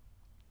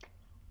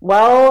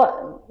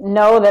 Well,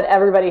 know that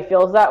everybody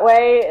feels that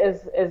way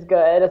is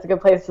good. It's a good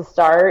place to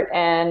start.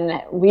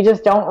 And we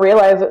just don't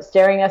realize what's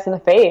staring us in the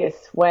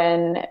face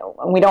when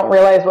we don't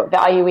realize what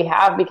value we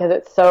have because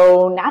it's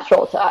so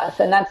natural to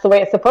us. And that's the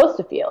way it's supposed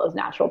to feel, is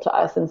natural to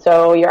us. And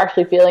so you're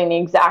actually feeling the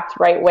exact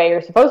right way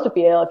you're supposed to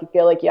feel if you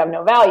feel like you have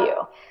no value.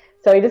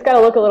 So you just got to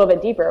look a little bit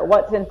deeper.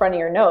 What's in front of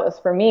your nose?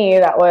 For me,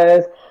 that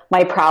was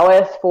my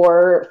prowess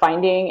for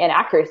finding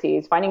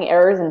inaccuracies, finding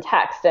errors in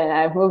text. And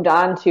I've moved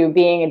on to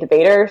being a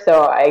debater,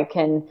 so I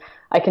can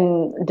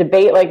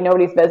debate like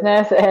nobody's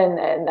business.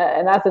 And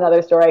that's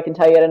another story I can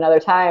tell you at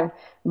another time.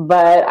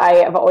 But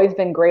I have always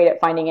been great at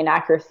finding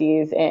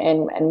inaccuracies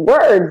in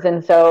words.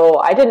 And so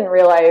I didn't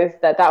realize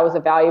that was a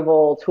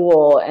valuable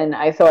tool. And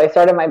so I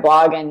started my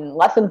blog in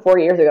less than 4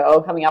 years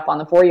ago, coming up on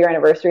the 4-year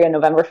anniversary on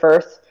November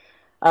 1st.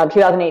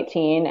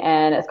 2018,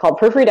 and it's called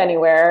Proofread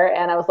Anywhere.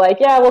 And I was like,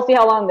 yeah, we'll see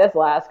how long this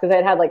lasts, because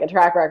I'd had like a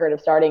track record of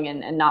starting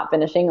and not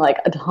finishing like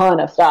a ton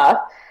of stuff.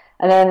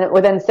 And then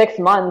within 6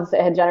 months,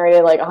 it had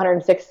generated like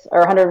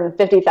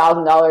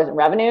 $150,000 in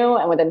revenue,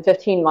 and within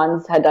 15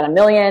 months had done $1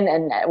 million,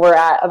 and we're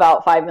at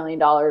about $5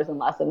 million in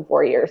less than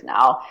 4 years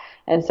now.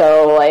 And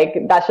so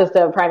like that's just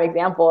a prime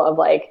example of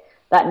like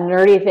that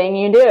nerdy thing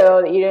you do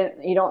that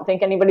you don't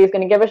think anybody's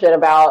going to give a shit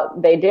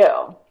about. They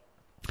do.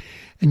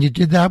 And you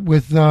did that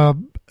with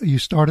you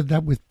started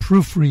that with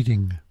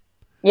proofreading.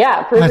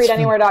 Yeah,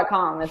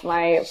 proofreadanywhere.com is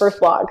my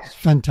first blog.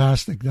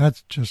 Fantastic.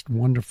 That's just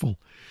wonderful.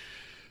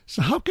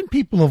 So how can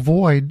people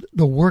avoid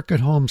the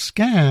work-at-home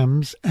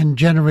scams and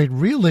generate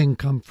real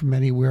income from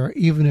anywhere,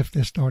 even if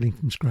they're starting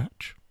from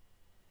scratch?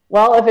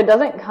 Well, if it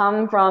doesn't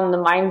come from the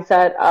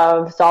mindset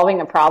of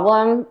solving a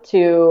problem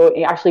to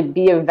actually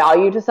be of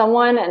value to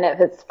someone, and if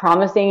it's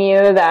promising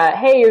you that,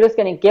 hey, you're just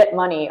going to get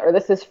money, or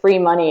this is free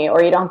money,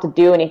 or you don't have to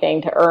do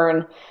anything to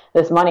earn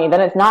this money,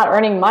 then it's not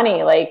earning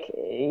money. Like,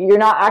 you're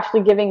not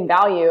actually giving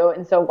value.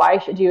 And so why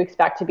should you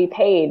expect to be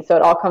paid? So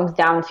it all comes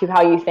down to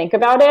how you think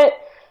about it,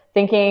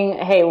 thinking,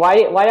 hey, why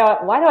do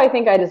I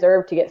think I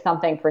deserve to get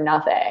something for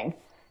nothing?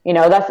 You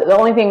know, that's the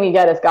only thing we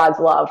get is God's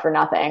love for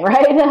nothing,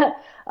 right?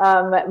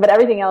 But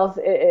everything else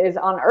is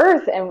on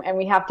earth, and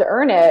we have to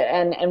earn it,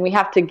 and we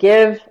have to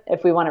give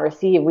if we want to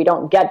receive. We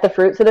don't get the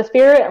fruits of the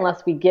Spirit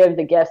unless we give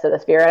the gifts of the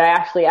Spirit. I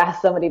actually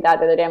asked somebody that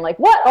the other day. I'm like,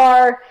 what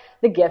are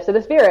the gifts of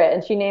the Spirit?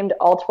 And she named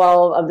all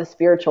 12 of the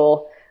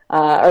spiritual,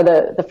 or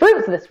the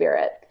fruits of the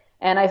Spirit.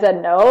 And I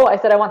said, no, I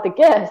said, I want the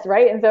gifts,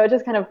 right? And so it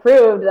just kind of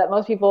proved that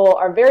most people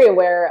are very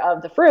aware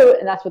of the fruit,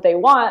 and that's what they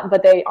want,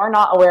 but they are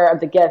not aware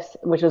of the gifts,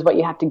 which is what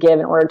you have to give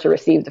in order to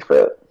receive the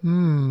fruit.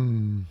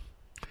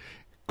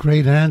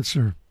 Great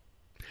answer.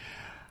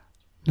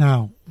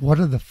 Now,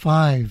 what are the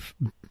 5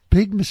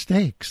 big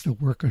mistakes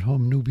that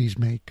work-at-home newbies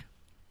make?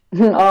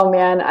 Oh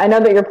man, I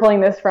know that you're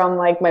pulling this from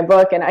like my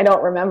book, and I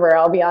don't remember,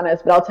 I'll be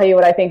honest, but I'll tell you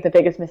what I think the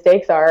biggest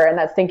mistakes are, and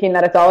that's thinking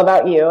that it's all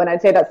about you. And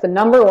I'd say that's the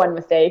number one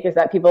mistake, is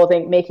that people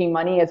think making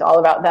money is all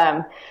about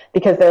them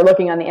because they're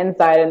looking on the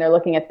inside and they're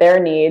looking at their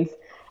needs.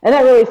 And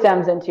that really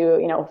stems into,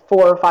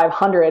 400 or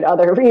 500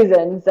 other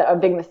reasons of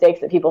big mistakes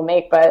that people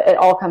make, but it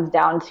all comes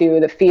down to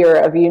the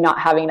fear of you not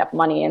having enough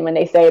money. And when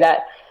they say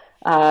that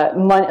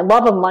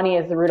love of money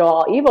is the root of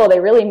all evil, they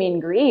really mean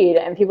greed.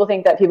 And people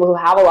think that people who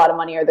have a lot of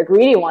money are the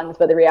greedy ones,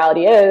 but the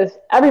reality is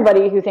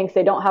everybody who thinks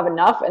they don't have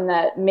enough and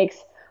that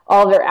makes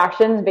all of their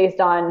actions based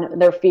on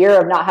their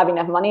fear of not having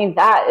enough money,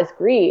 that is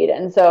greed.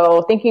 And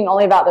so thinking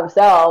only about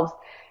themselves,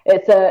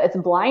 it's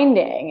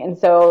blinding. And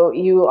so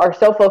you are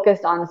so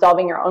focused on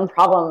solving your own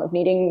problem of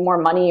needing more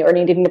money or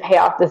needing to pay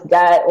off this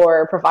debt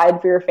or provide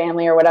for your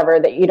family or whatever,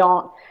 that you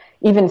don't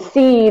even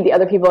see the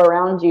other people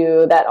around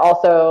you that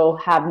also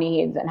have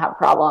needs and have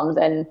problems,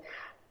 and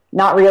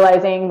not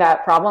realizing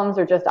that problems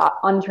are just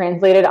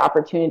untranslated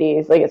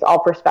opportunities. Like, it's all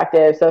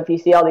perspective. So if you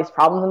see all these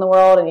problems in the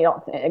world and you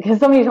don't, because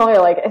somebody told me,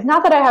 like, it's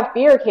not that I have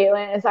fear,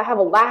 Caitlin, it's I have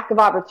a lack of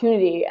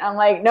opportunity. And I'm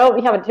like, no,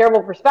 you have a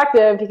terrible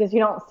perspective because you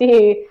don't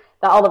see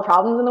that all the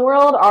problems in the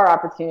world are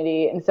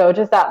opportunity. And so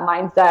just that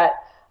mindset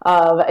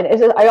of,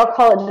 I'll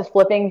call it just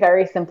flipping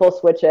very simple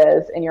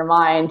switches in your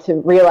mind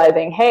to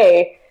realizing,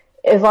 hey,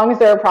 as long as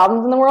there are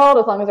problems in the world,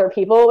 as long as there are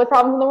people with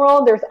problems in the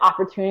world, there's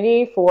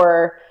opportunity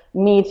for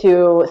me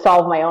to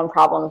solve my own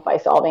problems by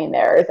solving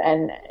theirs.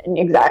 And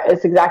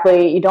it's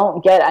exactly, you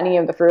don't get any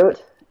of the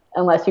fruit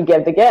unless you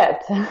give the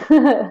gift.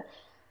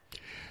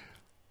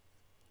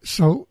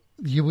 So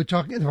you were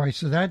talking, right,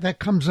 so that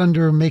comes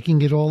under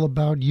making it all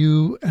about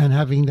you and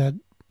having that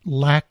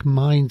lack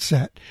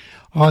mindset.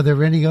 Are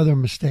there any other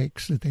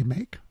mistakes that they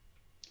make?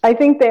 I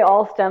think they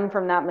all stem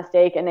from that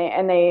mistake, and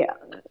they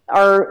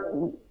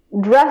are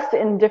dressed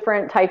in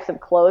different types of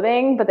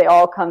clothing, but they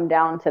all come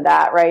down to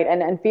that, right?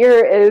 And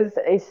fear is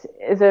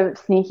a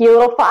sneaky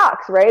little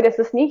fox, right? It's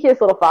the sneakiest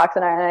little fox,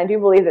 and I do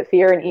believe that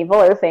fear and evil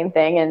are the same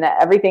thing, and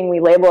that everything we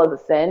label as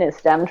a sin is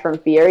stemmed from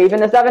fear. Even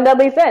the 7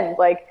 deadly sins,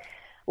 like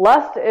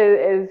lust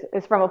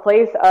is from a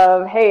place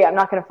of, hey, I'm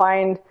not going to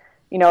find,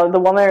 the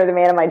woman or the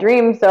man of my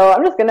dreams, so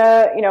I'm just going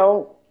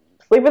to,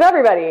 sleep with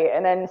everybody.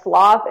 And then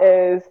sloth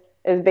is,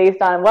 is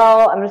based on,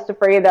 well, I'm just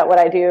afraid that what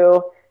I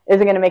do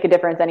isn't going to make a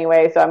difference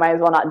anyway, so I might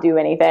as well not do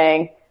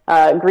anything.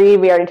 Greed,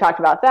 we already talked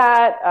about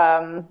that.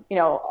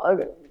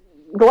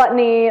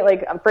 Gluttony,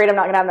 like I'm afraid I'm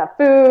not going to have enough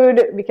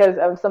food because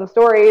of some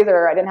stories,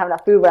 or I didn't have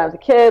enough food when I was a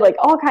kid, like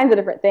all kinds of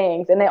different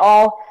things. And they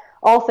all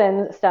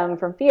sins stem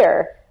from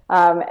fear.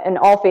 And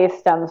all faith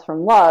stems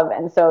from love.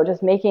 And so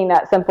just making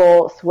that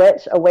simple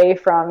switch away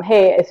from,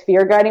 hey, is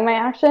fear guiding my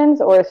actions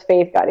or is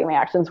faith guiding my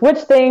actions? Which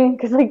thing?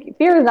 Because like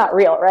fear is not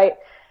real, right?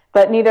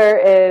 But neither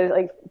is,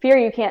 like, fear,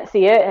 you can't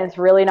see it and it's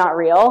really not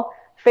real.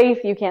 Faith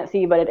you can't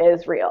see, but it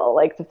is real.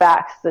 Like the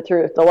facts, the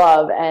truth, the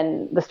love,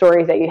 and the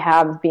stories that you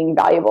have being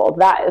valuable.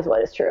 That is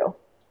what is true.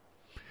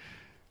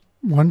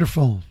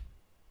 Wonderful.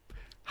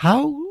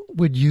 How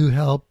would you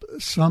help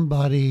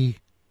somebody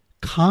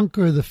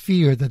conquer the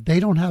fear that they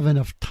don't have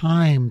enough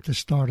time to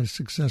start a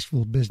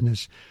successful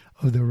business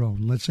of their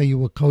own? Let's say you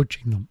were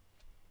coaching them.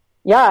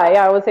 Yeah,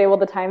 I would say, well,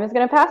 the time is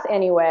going to pass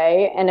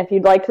anyway. And if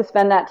you'd like to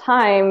spend that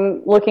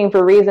time looking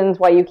for reasons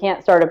why you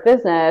can't start a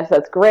business,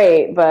 that's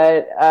great.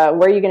 But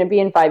where are you going to be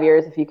in 5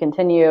 years if you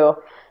continue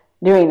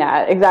doing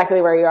that?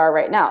 Exactly where you are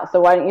right now. So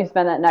why don't you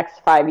spend that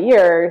next 5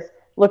 years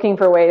looking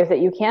for ways that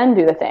you can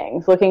do the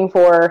things, looking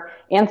for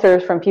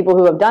answers from people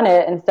who have done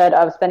it instead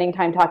of spending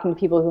time talking to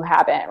people who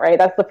haven't, right?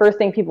 That's the first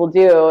thing people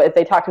do, is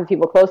they talk to the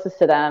people closest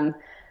to them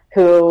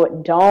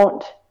who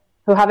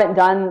haven't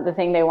done the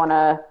thing they want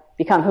to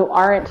become, who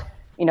aren't,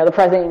 the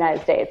president of the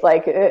United States,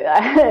 like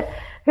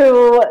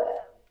who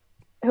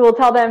will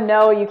tell them,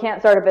 no, you can't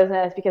start a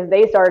business because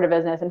they started a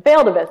business and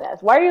failed a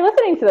business. Why are you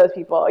listening to those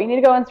people? You need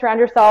to go and surround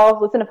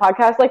yourself, listen to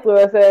podcasts like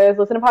Lewis's,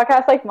 listen to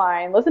podcasts like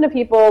mine, listen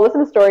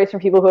to stories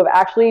from people who have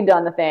actually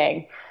done the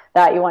thing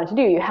that you wanted to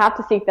do. You have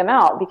to seek them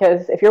out,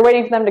 because if you're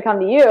waiting for them to come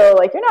to you,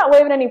 like, you're not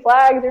waving any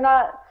flags, you're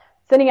not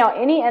sending out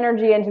any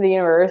energy into the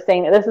universe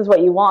saying that this is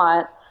what you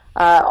want.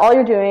 All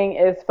you're doing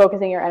is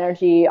focusing your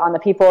energy on the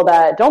people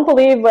that don't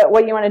believe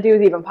what you want to do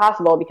is even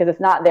possible, because it's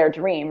not their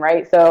dream,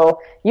 right?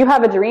 So you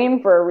have a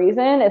dream for a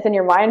reason. It's in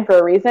your mind for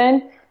a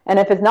reason. And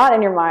if it's not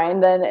in your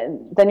mind,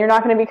 then you're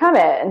not going to become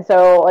it. And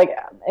so, like,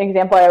 an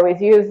example I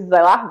always use, as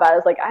I laugh about it,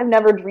 is like, I've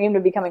never dreamed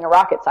of becoming a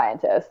rocket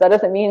scientist. That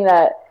doesn't mean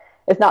that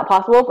it's not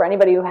possible for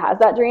anybody who has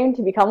that dream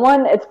to become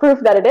one. It's proof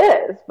that it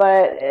is.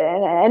 But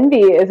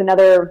envy is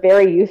another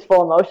very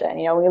useful emotion.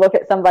 When you look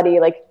at somebody,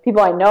 like,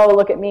 people I know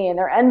look at me and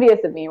they're envious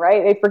of me,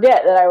 right? They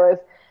forget that I was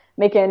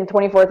making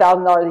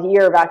 $24,000 a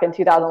year back in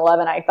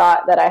 2011. I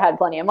thought that I had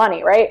plenty of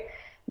money, right?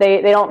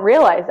 They don't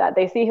realize that.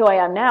 They see who I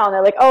am now and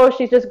they're like, oh,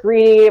 she's just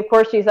greedy. Of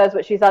course she says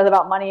what she says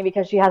about money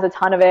because she has a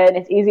ton of it and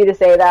it's easy to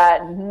say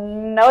that.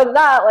 No, it's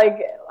not.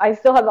 Like, I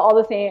still had all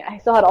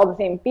the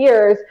same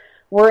fears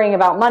worrying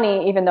about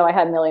money, even though I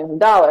had millions of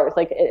dollars.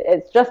 Like,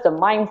 it's just a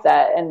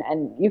mindset,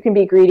 and you can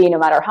be greedy no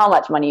matter how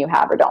much money you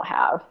have or don't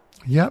have.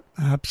 Yep,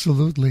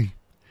 absolutely.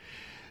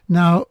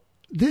 Now,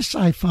 this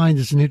I find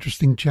is an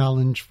interesting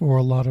challenge for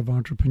a lot of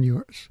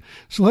entrepreneurs.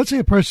 So let's say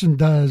a person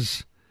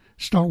does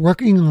start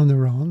working on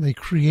their own, they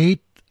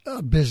create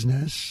a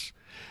business.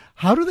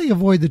 How do they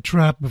avoid the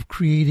trap of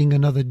creating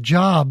another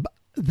job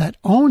that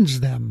owns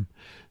them?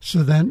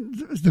 So then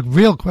the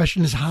real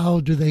question is,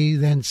 how do they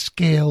then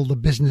scale the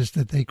business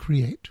that they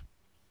create?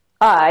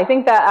 I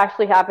think that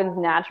actually happens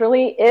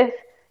naturally if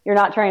you're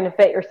not trying to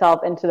fit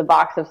yourself into the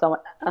box of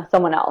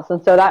someone else.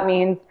 And so that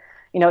means,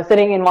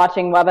 sitting and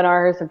watching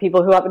webinars of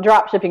people who have a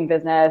drop shipping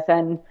business,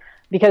 and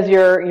because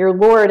you're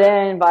lured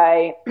in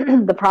by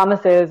the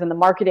promises and the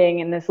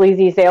marketing and the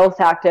sleazy sales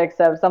tactics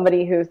of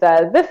somebody who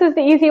says, this is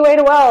the easy way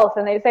to wealth.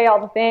 And they say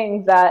all the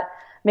things that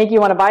make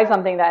you want to buy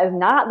something that is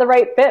not the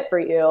right fit for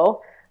you.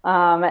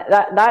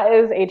 That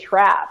is a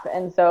trap.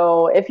 And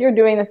so if you're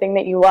doing the thing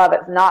that you love,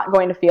 it's not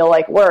going to feel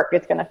like work.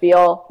 It's going to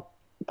feel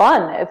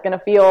fun. It's going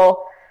to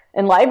feel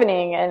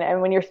enlivening.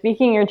 And when you're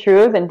speaking your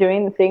truth and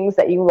doing the things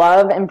that you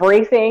love,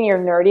 embracing your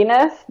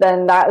nerdiness,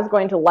 then that is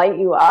going to light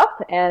you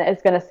up and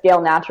it's going to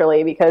scale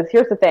naturally. Because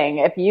here's the thing,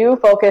 if you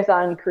focus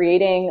on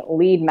creating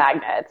lead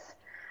magnets,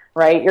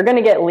 right, you're going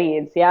to get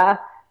leads. Yeah.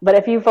 But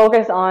if you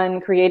focus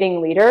on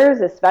creating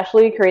leaders,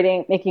 especially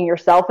making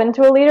yourself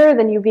into a leader,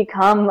 then you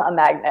become a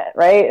magnet,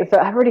 right? So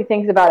everybody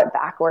thinks about it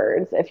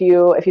backwards. If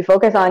you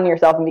focus on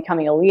yourself and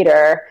becoming a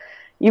leader,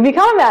 you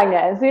become a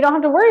magnet, so you don't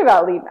have to worry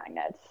about lead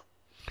magnets.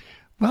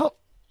 Well,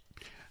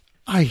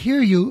 I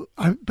hear you,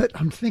 but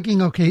I'm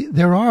thinking, okay,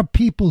 there are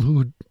people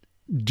who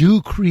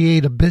do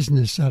create a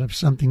business out of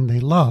something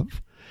they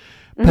love,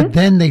 but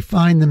then they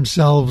find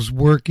themselves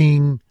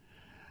working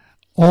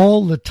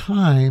all the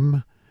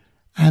time,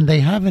 and they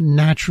haven't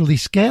naturally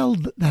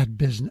scaled that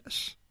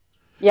business.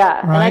 Yeah,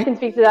 right? And I can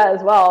speak to that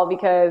as well,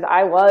 because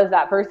I was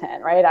that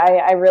person, right?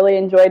 I really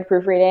enjoyed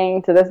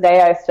proofreading. To this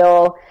day, I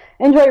still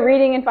enjoy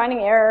reading and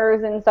finding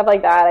errors and stuff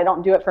like that. I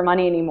don't do it for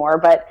money anymore.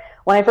 But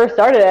when I first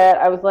started it,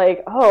 I was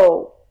like,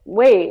 oh,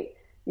 wait,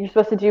 you're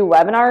supposed to do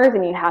webinars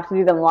and you have to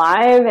do them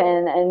live,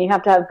 and you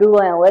have to have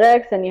Google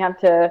Analytics, and you have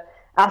to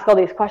ask all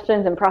these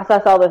questions and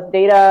process all this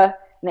data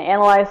and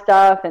analyze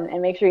stuff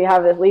and make sure you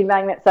have this lead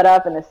magnet set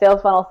up and the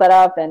sales funnel set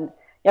up, and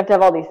you have to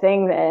have all these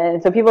things.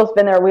 And so people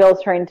spin their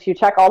wheels trying to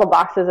check all the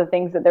boxes of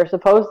things that they're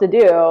supposed to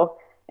do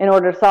in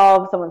order to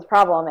solve someone's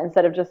problem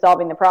instead of just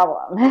solving the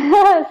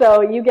problem.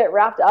 So you get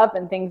wrapped up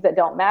in things that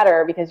don't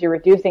matter because you're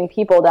reducing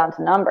people down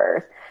to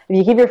numbers. If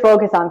you keep your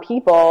focus on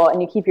people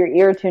and you keep your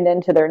ear tuned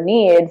into their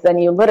needs, then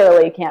you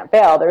literally can't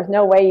fail. There's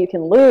no way you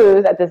can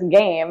lose at this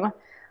game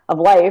of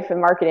life and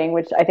marketing,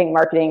 which I think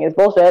marketing is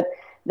bullshit.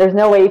 There's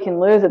no way you can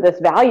lose at this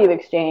value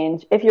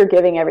exchange if you're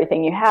giving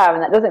everything you have.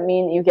 And that doesn't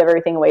mean that you give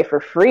everything away for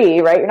free,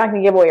 right? You're not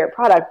going to give away your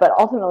product, but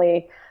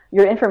ultimately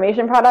your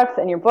information products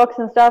and your books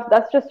and stuff,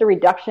 that's just a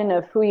reduction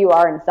of who you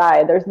are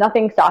inside. There's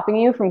nothing stopping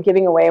you from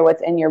giving away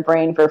what's in your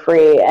brain for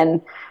free.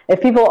 And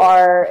if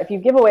you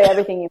give away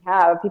everything you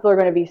have, people are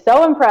going to be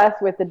so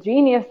impressed with the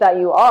genius that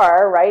you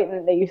are, right?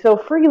 And that you so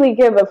freely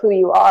give of who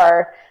you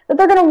are, that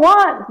they're going to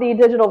want the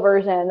digital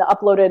version, the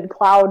uploaded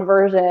cloud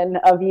version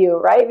of you,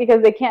 right?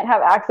 Because they can't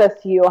have access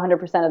to you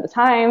 100% of the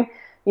time.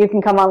 You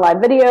can come on live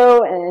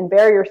video and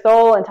bare your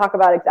soul and talk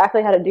about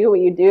exactly how to do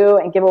what you do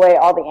and give away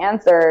all the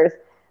answers.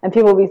 And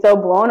people will be so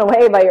blown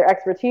away by your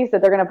expertise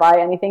that they're going to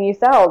buy anything you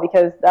sell,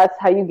 because that's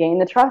how you gain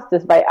the trust,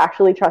 is by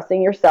actually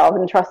trusting yourself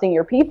and trusting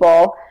your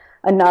people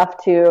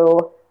enough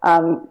to,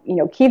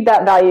 keep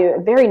that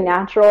value, very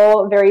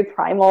natural, very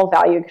primal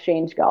value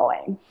exchange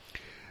going.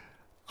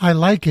 I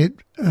like it.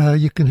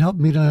 You can help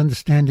me to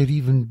understand it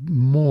even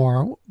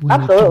more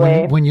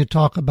Absolutely. When you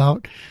talk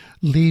about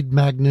lead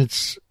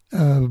magnets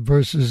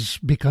versus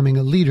becoming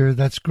a leader.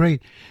 That's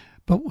great.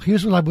 But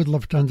here's what I would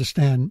love to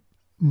understand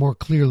more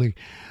clearly.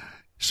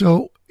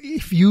 So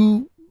if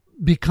you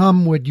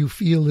become what you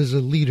feel is a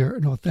leader,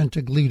 an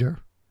authentic leader,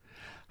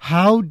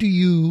 how do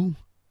you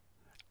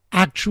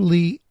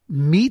actually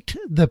meet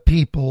the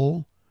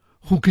people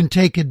who can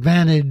take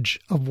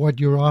advantage of what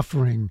you're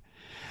offering?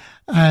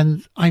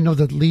 And I know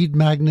that lead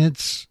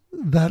magnets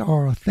that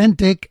are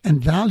authentic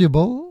and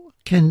valuable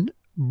can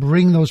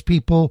bring those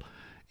people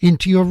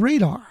into your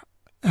radar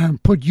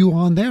and put you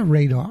on their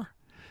radar.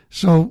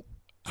 So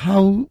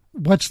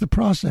what's the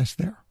process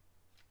there?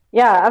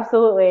 Yeah,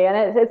 absolutely.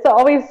 And it's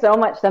always so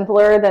much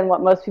simpler than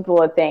what most people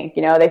would think.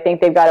 They think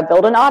they've got to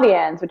build an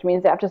audience, which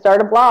means they have to start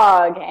a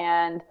blog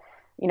and,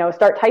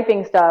 start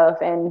typing stuff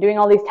and doing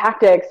all these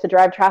tactics to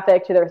drive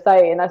traffic to their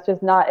site. And that's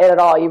just not it at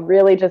all. You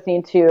really just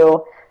need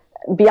to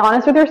be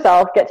honest with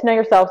yourself, get to know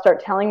yourself,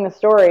 start telling the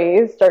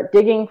stories, start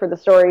digging for the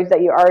stories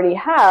that you already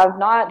have,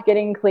 not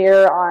getting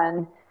clear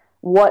on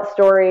what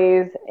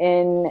stories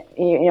in,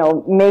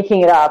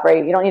 making it up,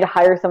 right? You don't need to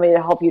hire somebody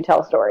to help you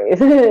tell stories.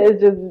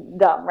 It's just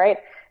dumb, right?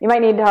 You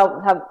might need to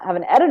have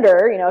an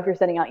editor, if you're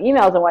sending out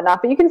emails and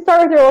whatnot, but you can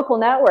start with your local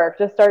network.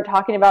 Just start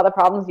talking about the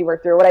problems you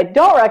work through. What I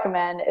don't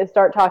recommend is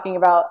start talking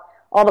about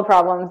all the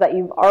problems that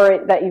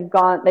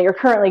you're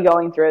currently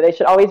going through. They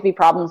should always be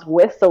problems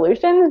with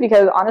solutions,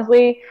 because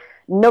honestly,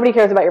 nobody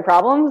cares about your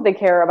problems. They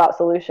care about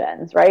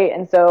solutions, right?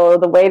 And so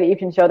the way that you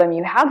can show them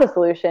you have the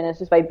solution is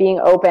just by being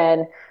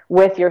open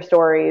with your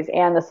stories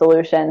and the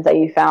solutions that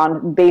you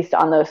found based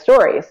on those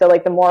stories. So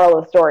like the moral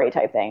of the story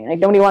type thing. Like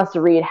nobody wants to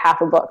read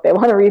half a book. They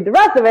want to read the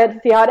rest of it to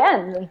see how it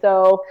ends. And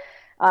so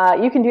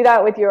you can do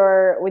that with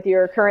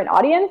your current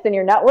audience and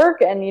your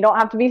network, and you don't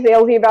have to be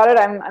salesy about it.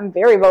 I'm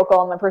very vocal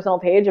on my personal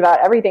page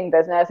about everything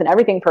business and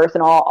everything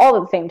personal all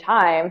at the same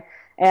time.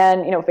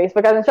 And,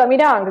 Facebook hasn't shut me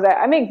down because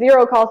I make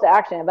 0 calls to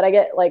action, but I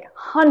get like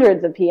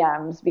hundreds of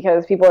PMs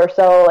because people are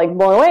so like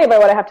blown away by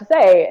what I have to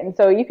say. And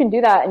so you can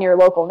do that in your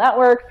local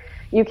network.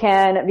 You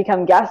can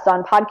become guests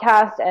on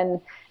podcasts,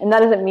 and that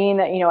doesn't mean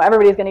that,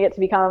 everybody's going to get to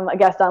become a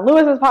guest on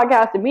Lewis's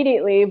podcast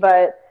immediately,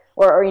 but,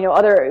 or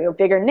other,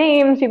 bigger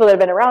names, people that have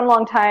been around a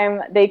long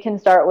time, they can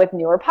start with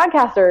newer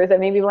podcasters that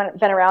maybe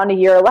been around a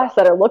year or less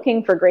that are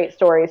looking for great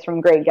stories from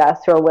great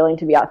guests who are willing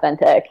to be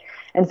authentic.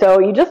 And so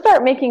you just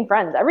start making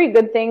friends. Every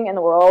good thing in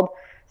the world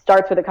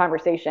starts with a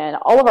conversation.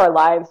 All of our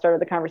lives start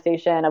with a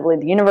conversation. I believe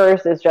the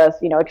universe is just,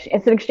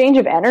 it's an exchange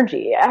of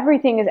energy.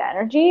 Everything is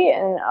energy,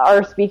 and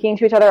our speaking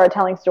to each other, our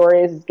telling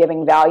stories is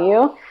giving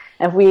value.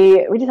 And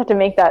we just have to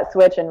make that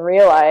switch and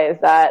realize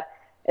that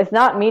it's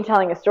not me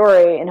telling a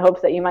story in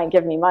hopes that you might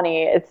give me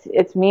money.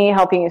 It's me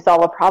helping you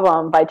solve a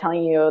problem by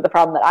telling you the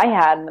problem that I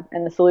had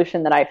and the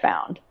solution that I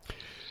found.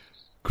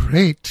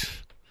 Great.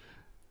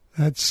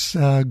 That's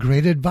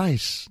great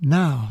advice.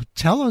 Now,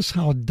 tell us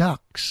how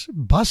ducks,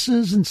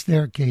 buses, and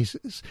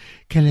staircases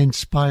can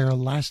inspire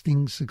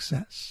lasting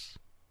success.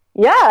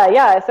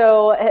 Yeah.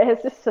 So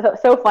it's just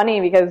so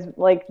funny because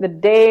like the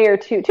day or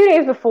two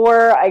days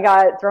before I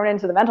got thrown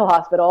into the mental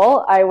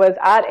hospital, I was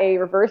at a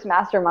reverse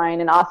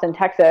mastermind in Austin,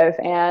 Texas,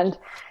 and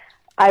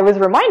I was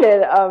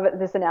reminded of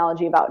this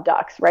analogy about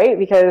ducks, right?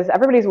 Because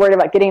everybody's worried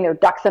about getting their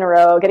ducks in a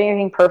row, getting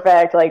everything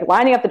perfect, like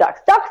lining up the ducks.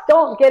 Ducks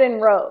don't get in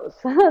rows.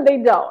 They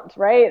don't,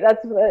 right?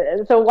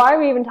 So why do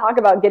we even talk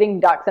about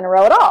getting ducks in a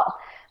row at all?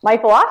 My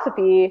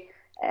philosophy,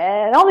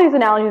 and all these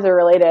analogies are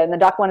related, and the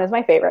duck one is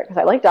my favorite because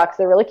I like ducks.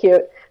 They're really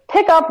cute.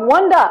 Pick up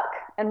one duck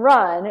and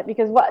run,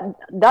 because what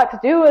ducks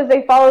do is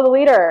they follow the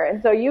leader.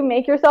 And so you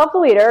make yourself the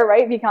leader,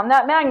 right? Become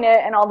that magnet,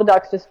 and all the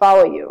ducks just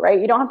follow you, right?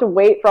 You don't have to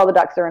wait for all the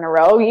ducks are in a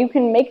row. You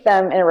can make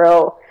them in a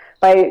row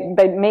by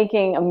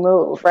making a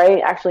move,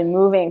 right? Actually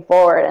moving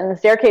forward. And the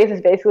staircase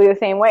is basically the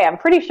same way. I'm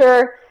pretty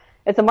sure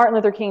it's a Martin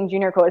Luther King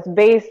Jr. quote. It's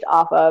based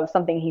off of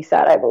something he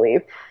said, I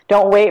believe.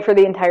 Don't wait for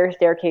the entire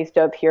staircase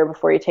to appear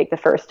before you take the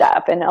first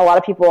step. And a lot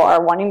of people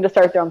are wanting to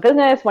start their own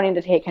business, wanting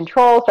to take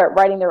control, start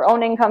writing their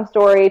own income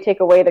story, take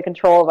away the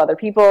control of other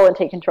people and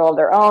take control of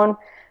their own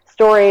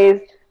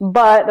stories.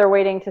 But they're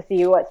waiting to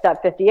see what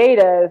step 58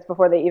 is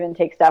before they even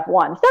take step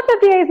 1. Step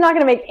 58 is not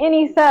going to make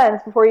any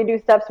sense before you do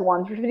steps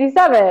 1 through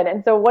 57.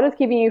 And so what is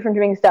keeping you from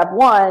doing step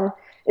 1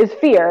 is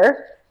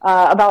fear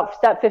about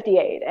step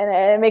 58. And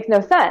it makes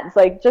no sense.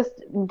 Like, just,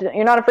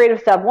 you're not afraid of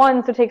step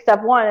 1, so take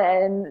step 1,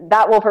 and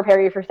that will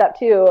prepare you for step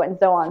 2, and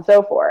so on and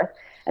so forth.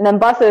 And then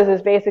buses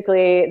is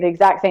basically the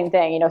exact same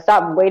thing. You know,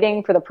 stop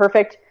waiting for the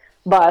perfect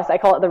bus. I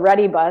call it the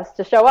ready bus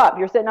to show up.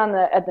 You're sitting on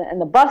in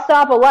the bus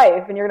stop of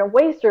life, and you're going to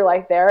waste your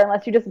life there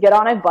unless you just get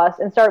on a bus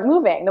and start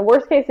moving. The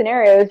worst case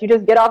scenario is you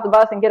just get off the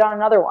bus and get on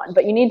another one,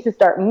 but you need to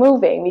start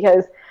moving,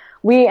 because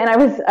I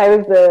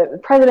was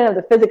the president of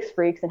the physics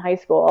freaks in high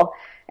school,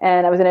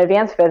 and I was in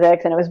advanced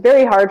physics, and it was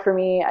very hard for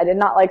me. I did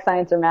not like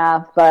science or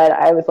math, but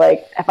I was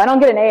like, if I don't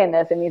get an A in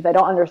this, it means I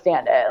don't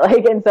understand it.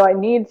 Like, and so I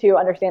need to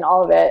understand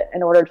all of it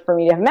in order for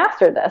me to have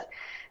mastered this.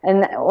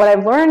 And what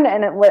I've learned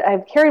and what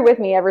I've carried with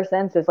me ever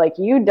since is, like,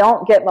 you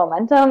don't get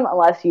momentum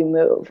unless you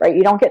move, right?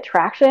 You don't get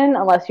traction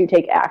unless you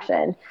take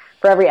action.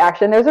 For every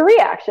action, there's a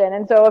reaction.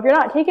 And so if you're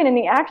not taking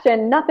any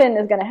action, nothing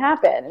is going to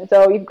happen. And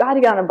so you've got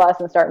to get on a bus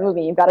and start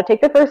moving. You've got to take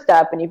the first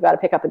step, and you've got to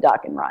pick up a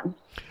duck and run.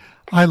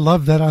 I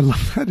love that. I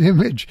love that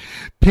image.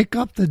 Pick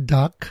up the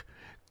duck,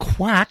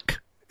 quack,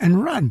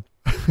 and run.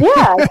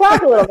 Yeah,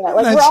 quack a little bit.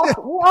 Like,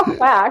 we're all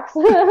quacks.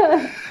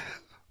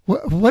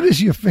 What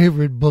is your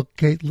favorite book,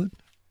 Caitlin?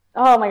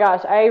 Oh my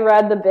gosh, I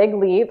read The Big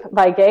Leap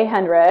by Gay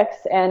Hendricks,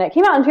 and it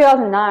came out in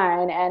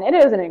 2009, and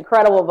it is an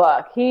incredible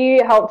book. He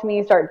helped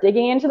me start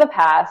digging into the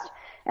past,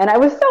 and I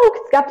was so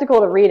skeptical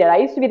to read it. I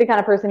used to be the kind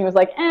of person who was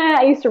like,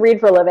 I used to read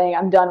for a living.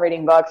 I'm done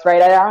reading books,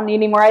 right? I don't need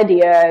any more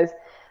ideas.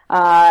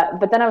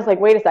 But then I was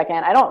like, wait a second,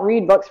 I don't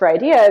read books for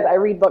ideas. I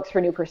read books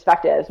for new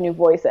perspectives, new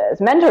voices,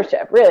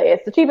 mentorship, really.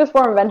 It's the cheapest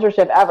form of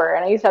mentorship ever.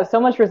 And I used to have so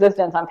much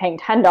resistance on paying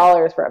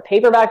 $10 for a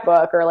paperback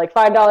book, or like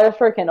 $5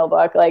 for a Kindle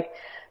book, like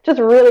just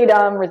really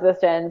dumb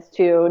resistance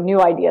to new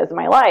ideas in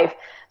my life.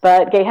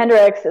 But Gay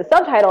Hendricks'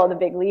 subtitle of The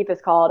Big Leap is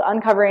called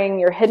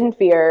Uncovering Your Hidden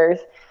Fears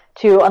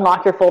to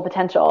Unlock Your Full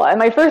Potential. And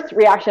my first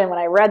reaction when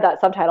I read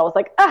that subtitle was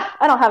like,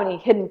 I don't have any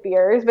hidden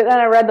fears. But then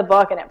I read the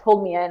book, and it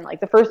pulled me in.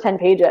 Like, the first 10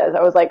 pages,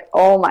 I was like,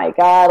 oh my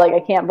God, like, I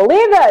can't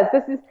believe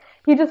this.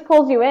 He just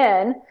pulls you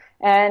in,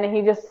 and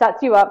he just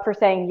sets you up for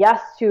saying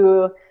yes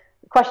to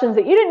questions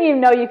that you didn't even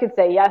know you could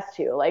say yes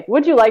to. Like,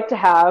 would you like to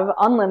have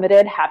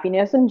unlimited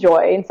happiness and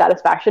joy and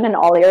satisfaction in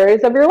all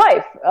areas of your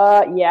life?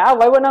 Yeah,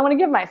 why wouldn't I want to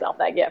give myself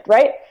that gift,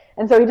 right?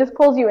 And so he just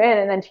pulls you in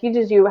and then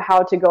teaches you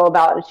how to go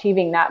about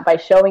achieving that by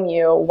showing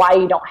you why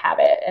you don't have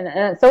it. And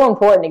it's so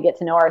important to get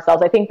to know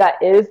ourselves. I think that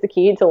is the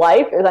key to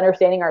life, is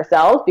understanding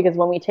ourselves, because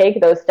when we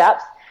take those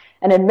steps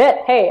and admit,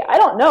 hey, I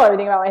don't know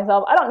everything about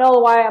myself. I don't know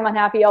why I'm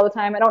unhappy all the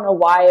time. I don't know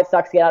why it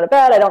sucks to get out of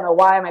bed. I don't know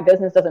why my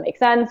business doesn't make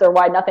sense, or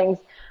why nothing's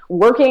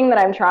working that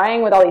I'm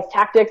trying with all these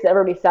tactics that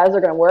everybody says are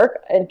going to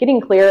work. And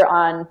getting clear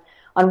on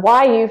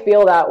why you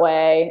feel that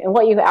way and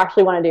what you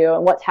actually want to do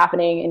and what's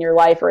happening in your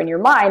life or in your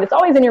mind. It's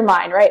always in your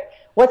mind, right?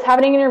 What's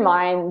happening in your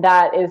mind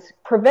that is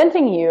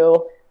preventing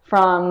you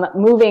from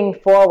moving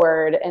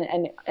forward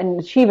and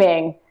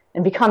achieving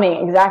and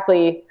becoming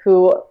exactly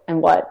who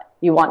and what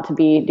you want to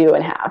be, do,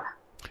 and have.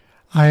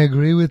 I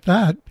agree with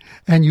that.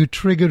 And you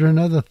triggered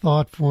another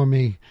thought for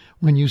me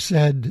when you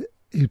said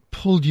it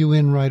pulled you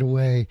in right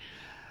away.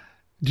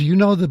 Do you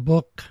know the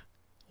book,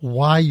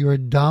 Why You're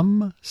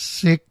Dumb,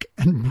 Sick,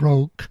 and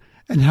Broke,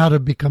 and How to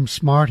Become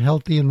Smart,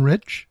 Healthy, and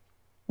Rich?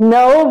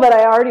 No, but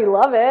I already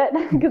love it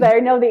because I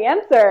know the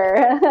answer.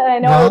 I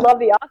know I would love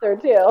the author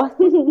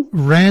too.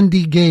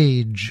 Randy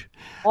Gage.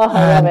 Oh,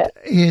 I love it.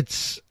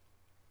 It's,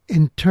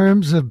 in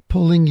terms of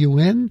pulling you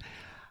in,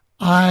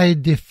 I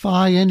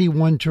defy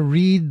anyone to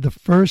read the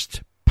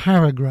first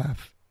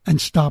paragraph and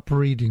stop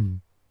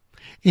reading.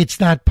 It's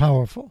that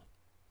powerful.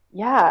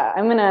 Yeah,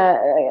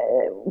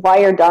 Why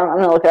You're Dumb, I'm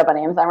going to look it up on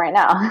Amazon right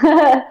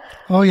now.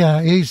 Oh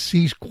yeah,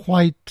 it's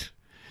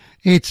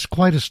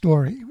quite a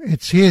story.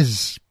 It's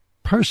his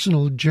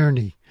personal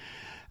journey.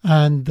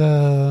 And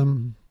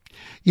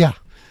yeah.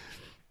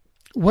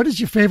 What is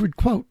your favorite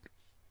quote?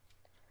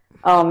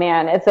 Oh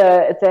man, it's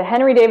a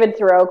Henry David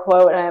Thoreau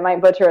quote, and I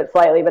might butcher it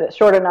slightly, but it's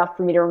short enough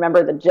for me to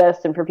remember the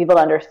gist and for people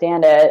to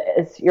understand it.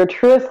 It's, your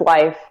truest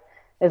life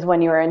is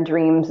when you are in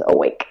dreams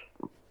awake.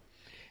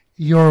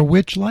 Your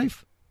which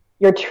life?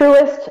 Your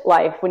truest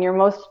life, when you're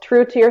most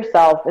true to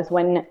yourself, is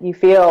when you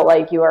feel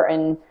like you are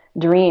in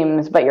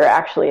dreams, but you're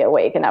actually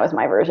awake. And that was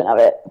my version of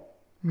it.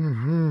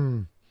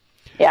 Mm-hmm.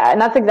 Yeah,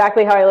 and that's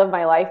exactly how I live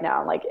my life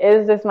now. I'm like,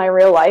 is this my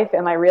real life?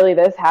 Am I really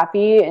this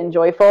happy and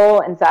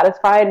joyful and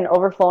satisfied and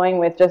overflowing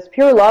with just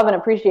pure love and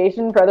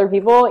appreciation for other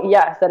people?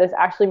 Yes, that is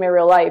actually my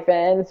real life.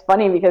 And it's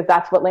funny because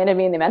that's what landed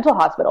me in the mental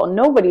hospital.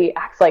 Nobody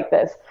acts like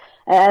this.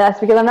 And that's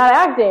because I'm not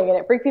acting, and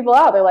it freaked people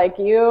out. They're like,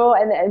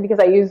 and because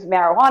I use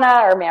marijuana,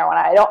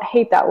 I don't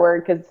hate that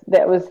word because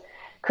that was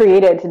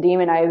created to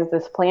demonize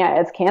this plant.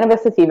 It's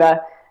cannabis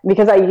sativa.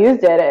 Because I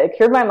used it, it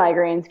cured my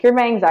migraines, cured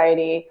my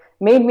anxiety,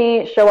 made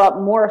me show up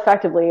more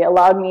effectively,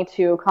 allowed me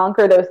to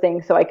conquer those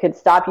things so I could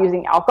stop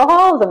using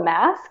alcohol as a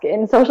mask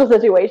in social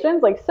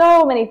situations, like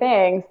so many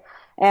things.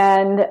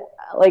 And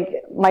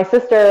like my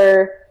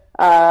sister,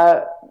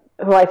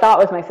 who I thought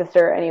was my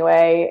sister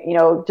anyway,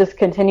 just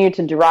continued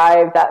to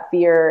drive that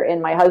fear in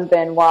my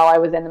husband while I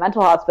was in the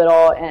mental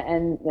hospital,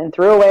 and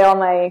threw away all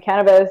my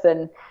cannabis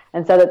and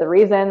said that the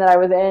reason that I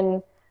was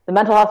in the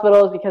mental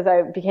hospital is because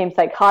I became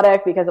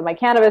psychotic because of my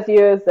cannabis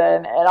use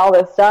and all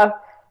this stuff.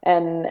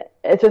 And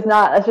it's just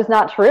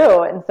not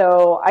true. And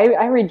so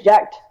I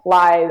reject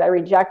lies. I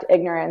reject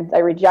ignorance. I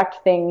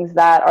reject things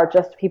that are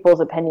just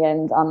people's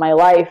opinions on my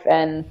life.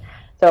 And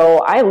so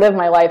I live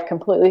my life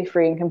completely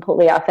free and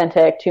completely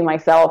authentic to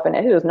myself. And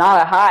it is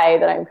not a high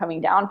that I'm coming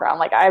down from.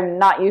 Like, I'm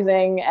not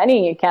using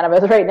any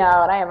cannabis right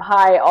now, and I am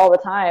high all the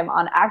time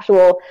on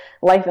actual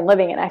life and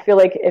living. And I feel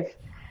like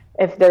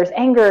if there's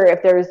anger,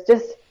 if there's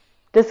just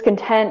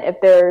discontent, if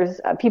there's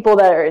people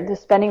that are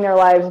just spending their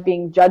lives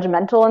being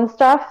judgmental and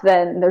stuff,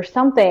 then there's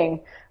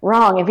something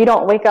wrong. If you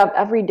don't wake up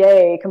every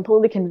day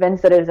completely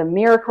convinced that it is a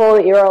miracle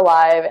that you're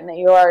alive, and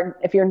that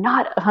if you're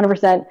not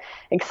 100%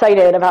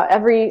 excited about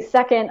every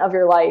second of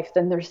your life,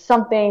 then there's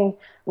something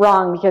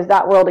wrong, because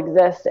that world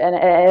exists. And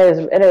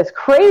it is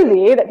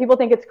crazy that people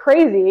think it's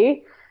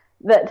crazy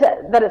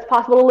that it's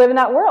possible to live in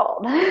that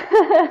world.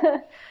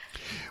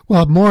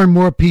 Well, more and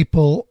more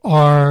people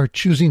are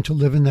choosing to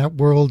live in that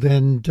world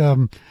and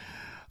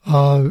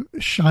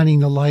shining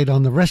the light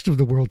on the rest of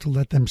the world to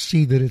let them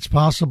see that it's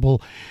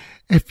possible.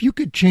 If you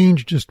could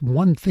change just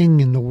one thing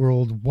in the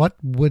world, what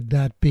would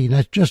that be?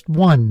 That's just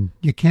one.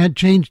 You can't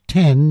change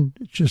 10,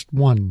 it's just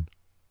one.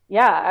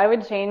 Yeah, I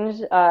would change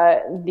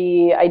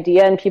the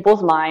idea in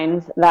people's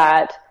minds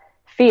that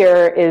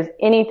fear is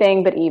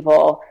anything but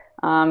evil.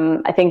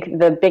 I think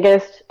the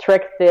biggest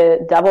trick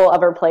the devil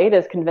ever played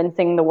is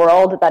convincing the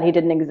world that he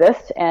didn't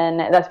exist. And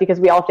that's because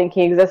we all think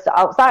he exists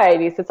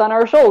outside. He sits on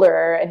our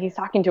shoulder and he's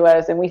talking to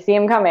us and we see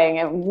him coming,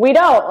 and we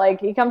don't.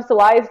 Like, he comes to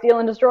lie, steal,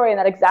 and destroy. And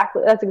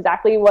that's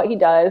exactly what he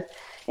does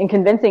in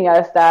convincing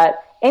us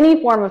that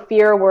any form of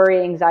fear,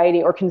 worry,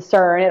 anxiety, or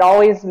concern, it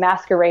always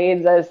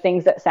masquerades as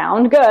things that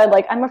sound good.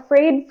 Like, I'm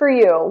afraid for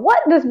you. What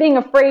does being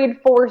afraid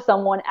for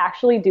someone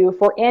actually do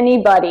for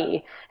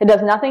anybody? It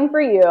does nothing for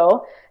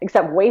you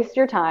except waste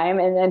your time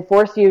and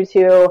force you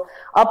to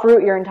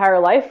uproot your entire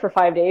life for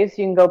 5 days.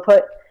 So you can go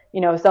put,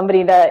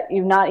 somebody that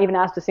you've not even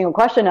asked a single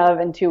question of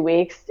in 2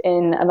 weeks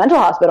in a mental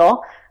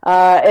hospital.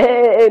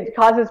 It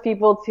causes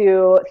people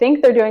to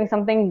think they're doing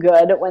something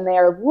good when they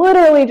are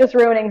literally just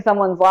ruining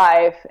someone's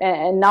life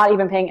and not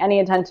even paying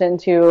any attention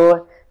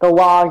to the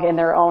log in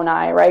their own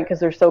eye, right? Because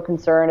they're so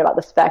concerned about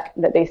the speck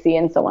that they see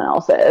in someone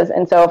else's.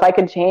 And so if I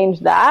could change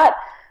that,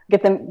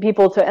 get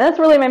people to, and that's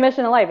really my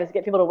mission in life, is to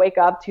get people to wake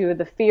up to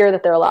the fear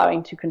that they're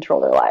allowing to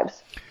control their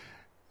lives.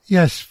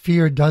 Yes,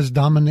 fear does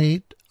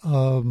dominate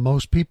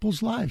most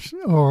people's lives,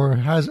 or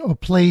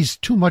plays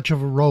too much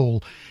of a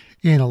role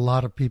in a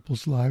lot of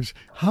people's lives.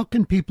 How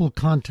can people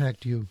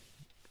contact you?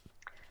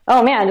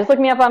 Oh man, just look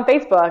me up on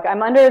Facebook.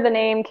 I'm under the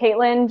name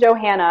Caitlin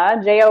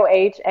Johanna,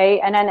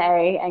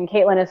 Johanna, and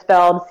Caitlin is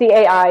spelled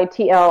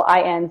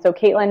Caitlin. So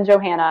Caitlin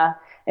Johanna.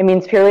 It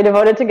means purely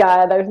devoted to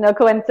God. There's no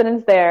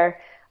coincidence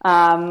there.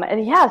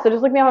 And yeah, so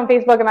just look me up on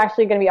Facebook. I'm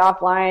actually going to be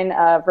offline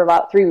for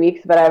about 3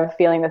 weeks, but I have a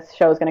feeling this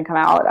show is going to come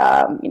out,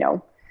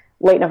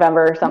 late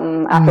November or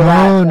something after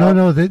that.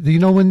 No. Do you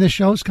know when this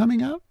show's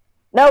coming out?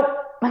 Nope.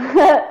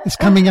 It's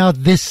coming out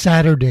this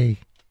Saturday.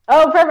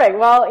 Oh, perfect.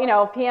 Well,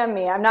 PM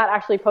me. I'm not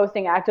actually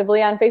posting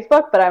actively on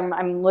Facebook, but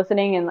I'm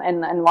listening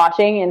and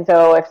watching. And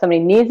so if somebody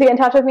needs to get in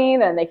touch with me,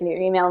 then they can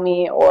email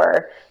me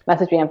or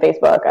message me on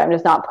Facebook. I'm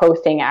just not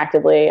posting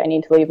actively. I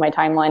need to leave my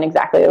timeline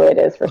exactly the way it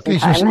is for some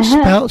time. Okay,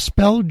 so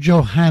spell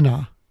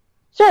Johanna.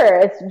 Sure.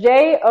 It's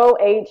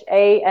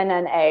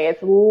Johanna.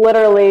 It's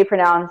literally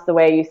pronounced the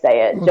way you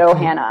say it. Okay.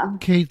 Johanna.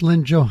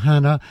 Caitlin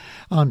Johanna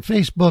on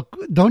Facebook.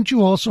 Don't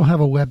you also have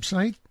a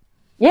website?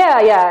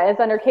 Yeah. It's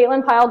under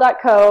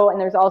CaitlinPyle.co, and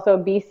there's also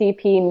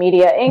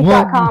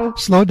BCPMediaInc.com.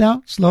 Slow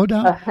down,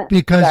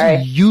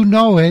 because you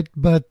know it,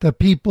 but the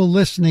people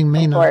listening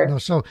may not know.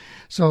 So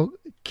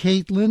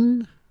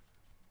Caitlin.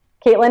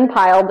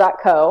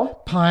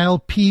 CaitlinPyle.co. Pyle,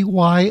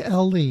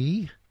 Pyle.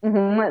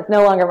 Mm-hmm. It's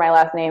no longer my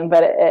last name,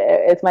 but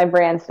it's my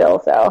brand still.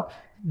 So.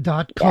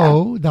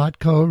 .co,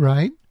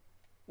 right?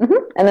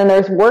 Mm-hmm. And then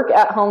there's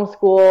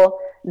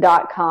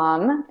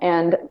workathomeschool.com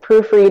and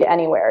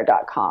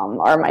proofreadanywhere.com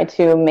are my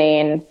two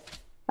main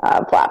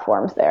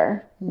platforms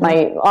there,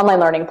 my online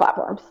learning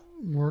platforms.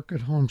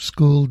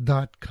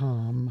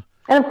 Workathomeschool.com.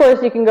 And of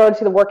course, you can go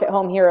to the Work at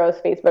Home Heroes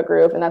Facebook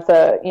group, and that's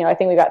I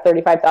think we got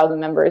 35,000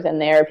 members in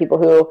there, people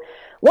who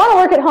want to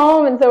work at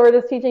home, and so we're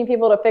just teaching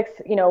people to fix,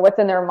 what's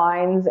in their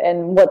minds,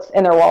 and what's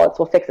in their wallets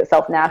will fix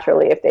itself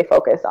naturally if they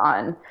focus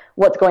on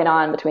what's going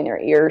on between their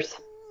ears.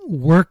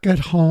 Work at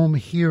Home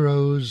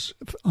Heroes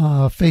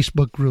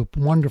Facebook group.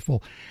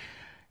 Wonderful.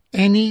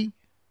 Any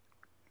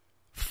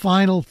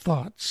final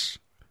thoughts?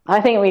 I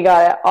think we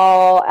got it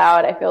all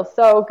out. I feel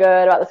so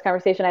good about this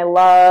conversation. I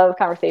love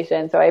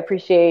conversation, so I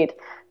appreciate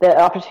the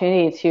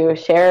opportunity to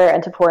share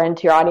and to pour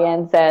into your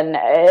audience, and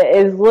it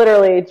is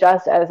literally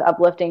just as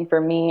uplifting for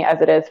me as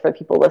it is for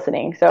people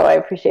listening. So I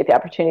appreciate the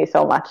opportunity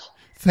so much.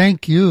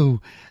 Thank you.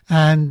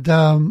 And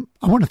I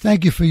want to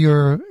thank you for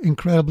your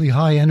incredibly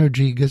high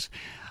energy, because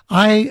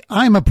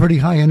I'm a pretty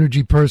high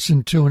energy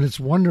person too, and it's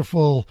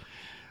wonderful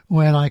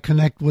when I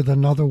connect with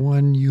another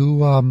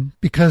one,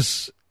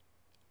 because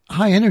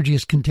high energy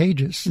is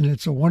contagious, and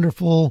it's a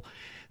wonderful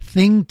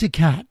thing to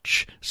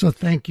catch. So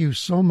thank you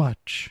so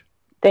much.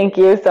 Thank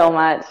you so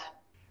much.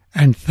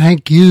 And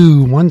thank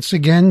you once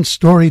again,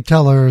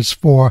 storytellers,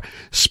 for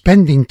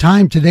spending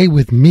time today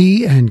with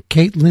me and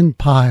Caitlin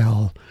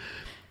Pyle.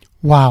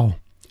 Wow,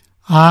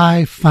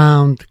 I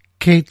found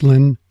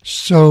Caitlin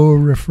so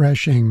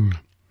refreshing,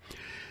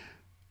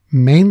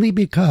 mainly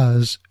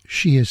because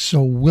she is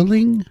so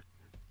willing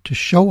to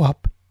show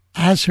up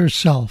as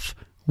herself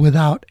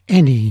without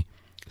any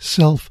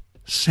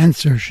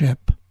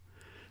self-censorship.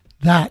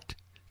 That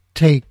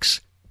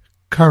takes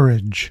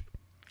courage.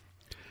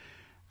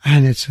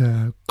 And it's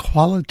a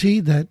quality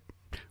that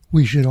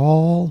we should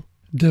all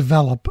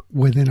develop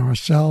within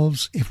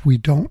ourselves if we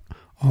don't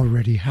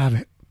already have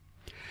it.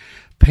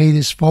 Pay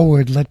this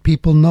forward. Let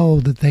people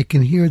know that they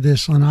can hear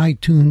this on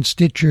iTunes,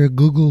 Stitcher,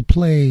 Google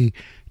Play,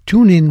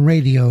 TuneIn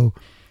Radio,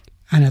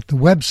 and at the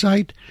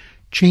website,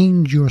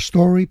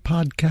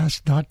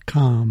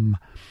 changeyourstorypodcast.com.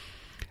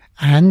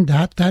 And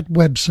at that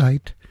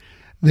website,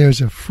 there's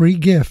a free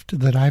gift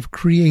that I've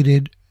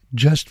created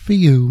just for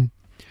you.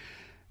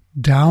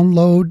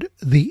 Download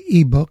the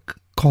ebook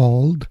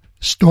called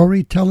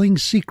Storytelling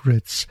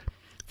Secrets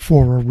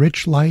for a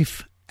Rich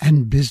Life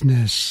and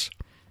Business.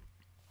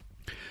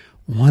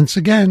 Once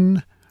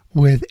again,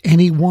 with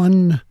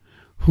anyone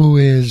who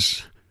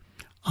is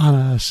on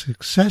a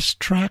success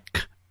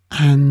track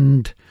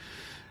and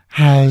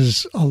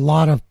has a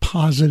lot of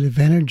positive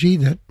energy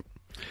that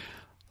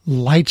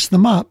lights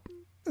them up,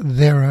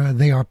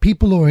 they are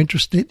people who are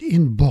interested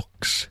in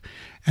books.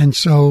 And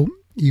so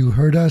you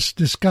heard us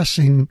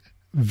discussing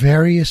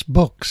various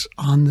books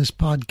on this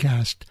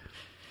podcast.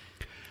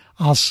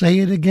 I'll say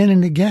it again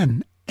and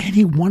again.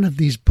 Any one of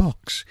these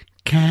books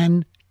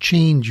can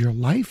change your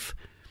life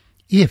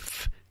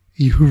if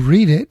you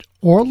read it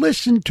or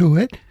listen to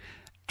it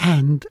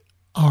and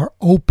are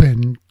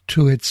open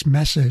to its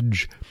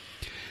message.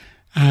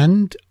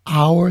 And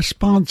our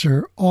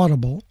sponsor,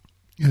 Audible,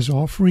 is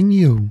offering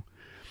you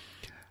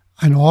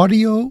an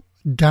audio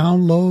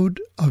download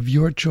of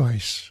your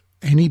choice.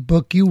 Any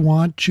book you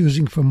want,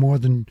 choosing from more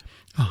than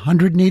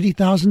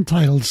 180,000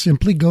 titles.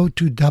 Simply go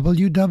to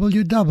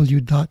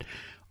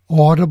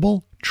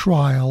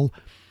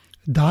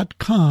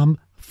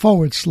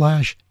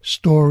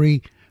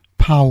www.audibletrial.com/story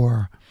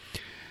power.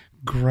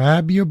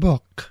 Grab your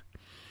book,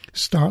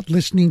 start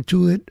listening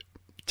to it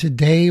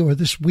today or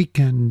this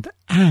weekend,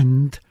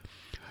 and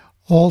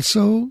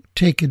also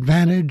take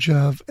advantage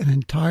of an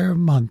entire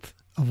month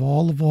of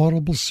all of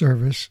Audible's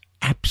service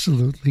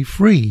absolutely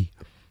free.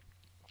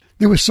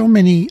 There were so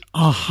many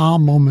aha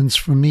moments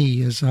for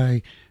me as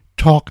I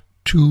talked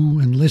to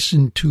and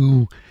listened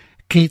to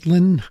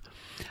Caitlin.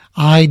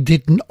 I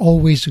didn't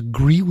always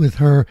agree with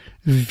her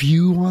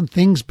view on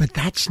things, but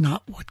that's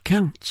not what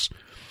counts.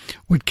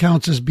 What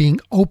counts is being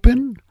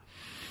open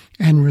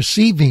and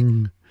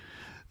receiving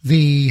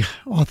the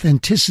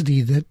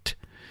authenticity that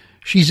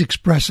she's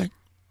expressing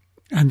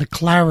and the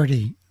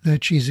clarity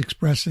that she's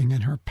expressing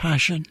and her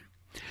passion.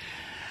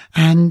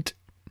 And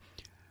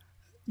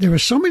there are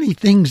so many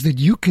things that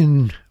you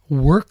can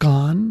work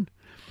on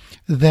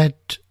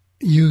that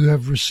you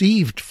have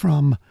received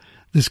from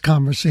this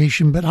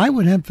conversation, but I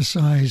would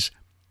emphasize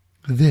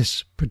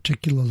this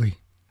particularly.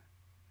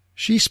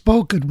 She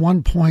spoke at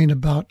one point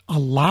about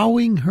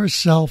allowing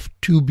herself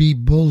to be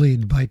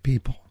bullied by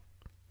people,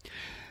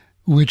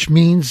 which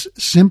means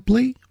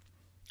simply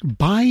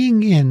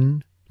buying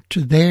in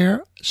to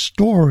their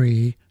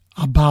story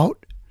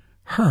about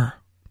her.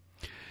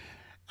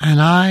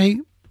 And I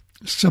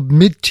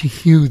submit to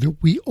you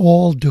that we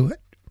all do it.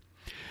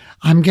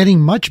 I'm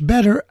getting much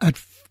better at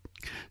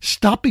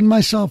stopping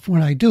myself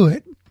when I do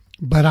it,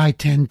 but I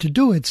tend to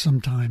do it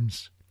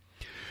sometimes.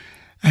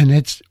 And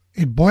it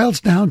boils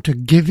down to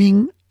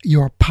giving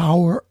your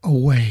power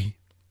away.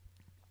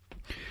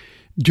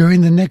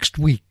 During the next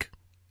week,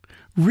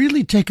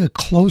 really take a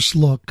close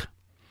look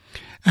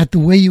at the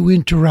way you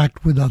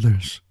interact with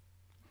others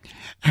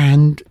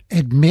and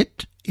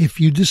admit if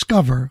you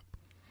discover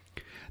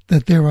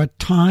that there are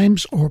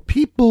times or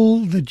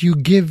people that you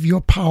give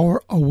your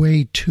power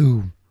away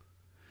to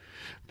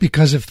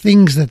because of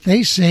things that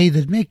they say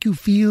that make you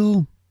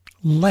feel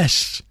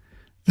less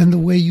than the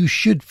way you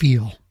should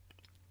feel.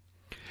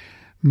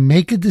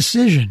 Make a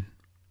decision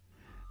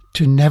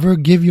to never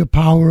give your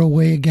power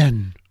away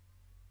again.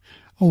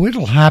 Oh,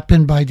 it'll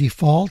happen by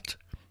default,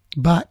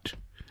 but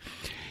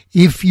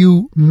if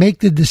you make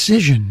the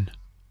decision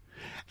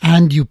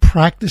and you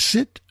practice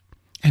it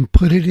and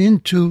put it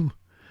into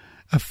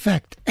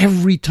effect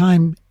every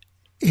time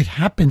it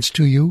happens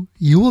to you,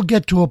 you will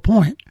get to a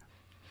point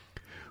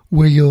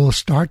where you'll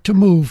start to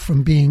move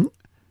from being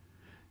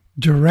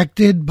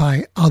directed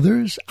by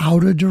others,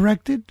 outer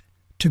directed,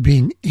 to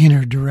being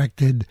inner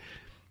directed.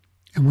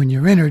 And when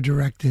you're inner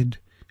directed,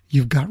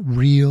 you've got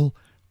real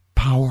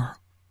power.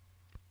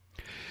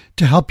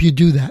 To help you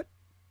do that,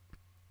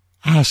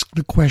 ask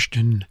the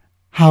question,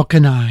 how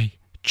can I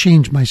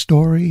change my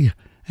story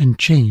and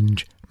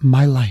change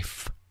my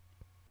life?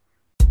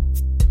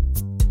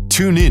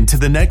 Tune in to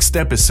the next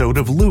episode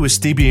of Louis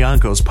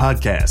DiBianco's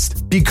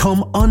podcast.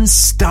 Become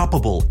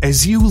unstoppable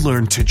as you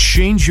learn to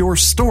change your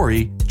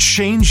story,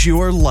 change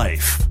your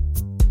life.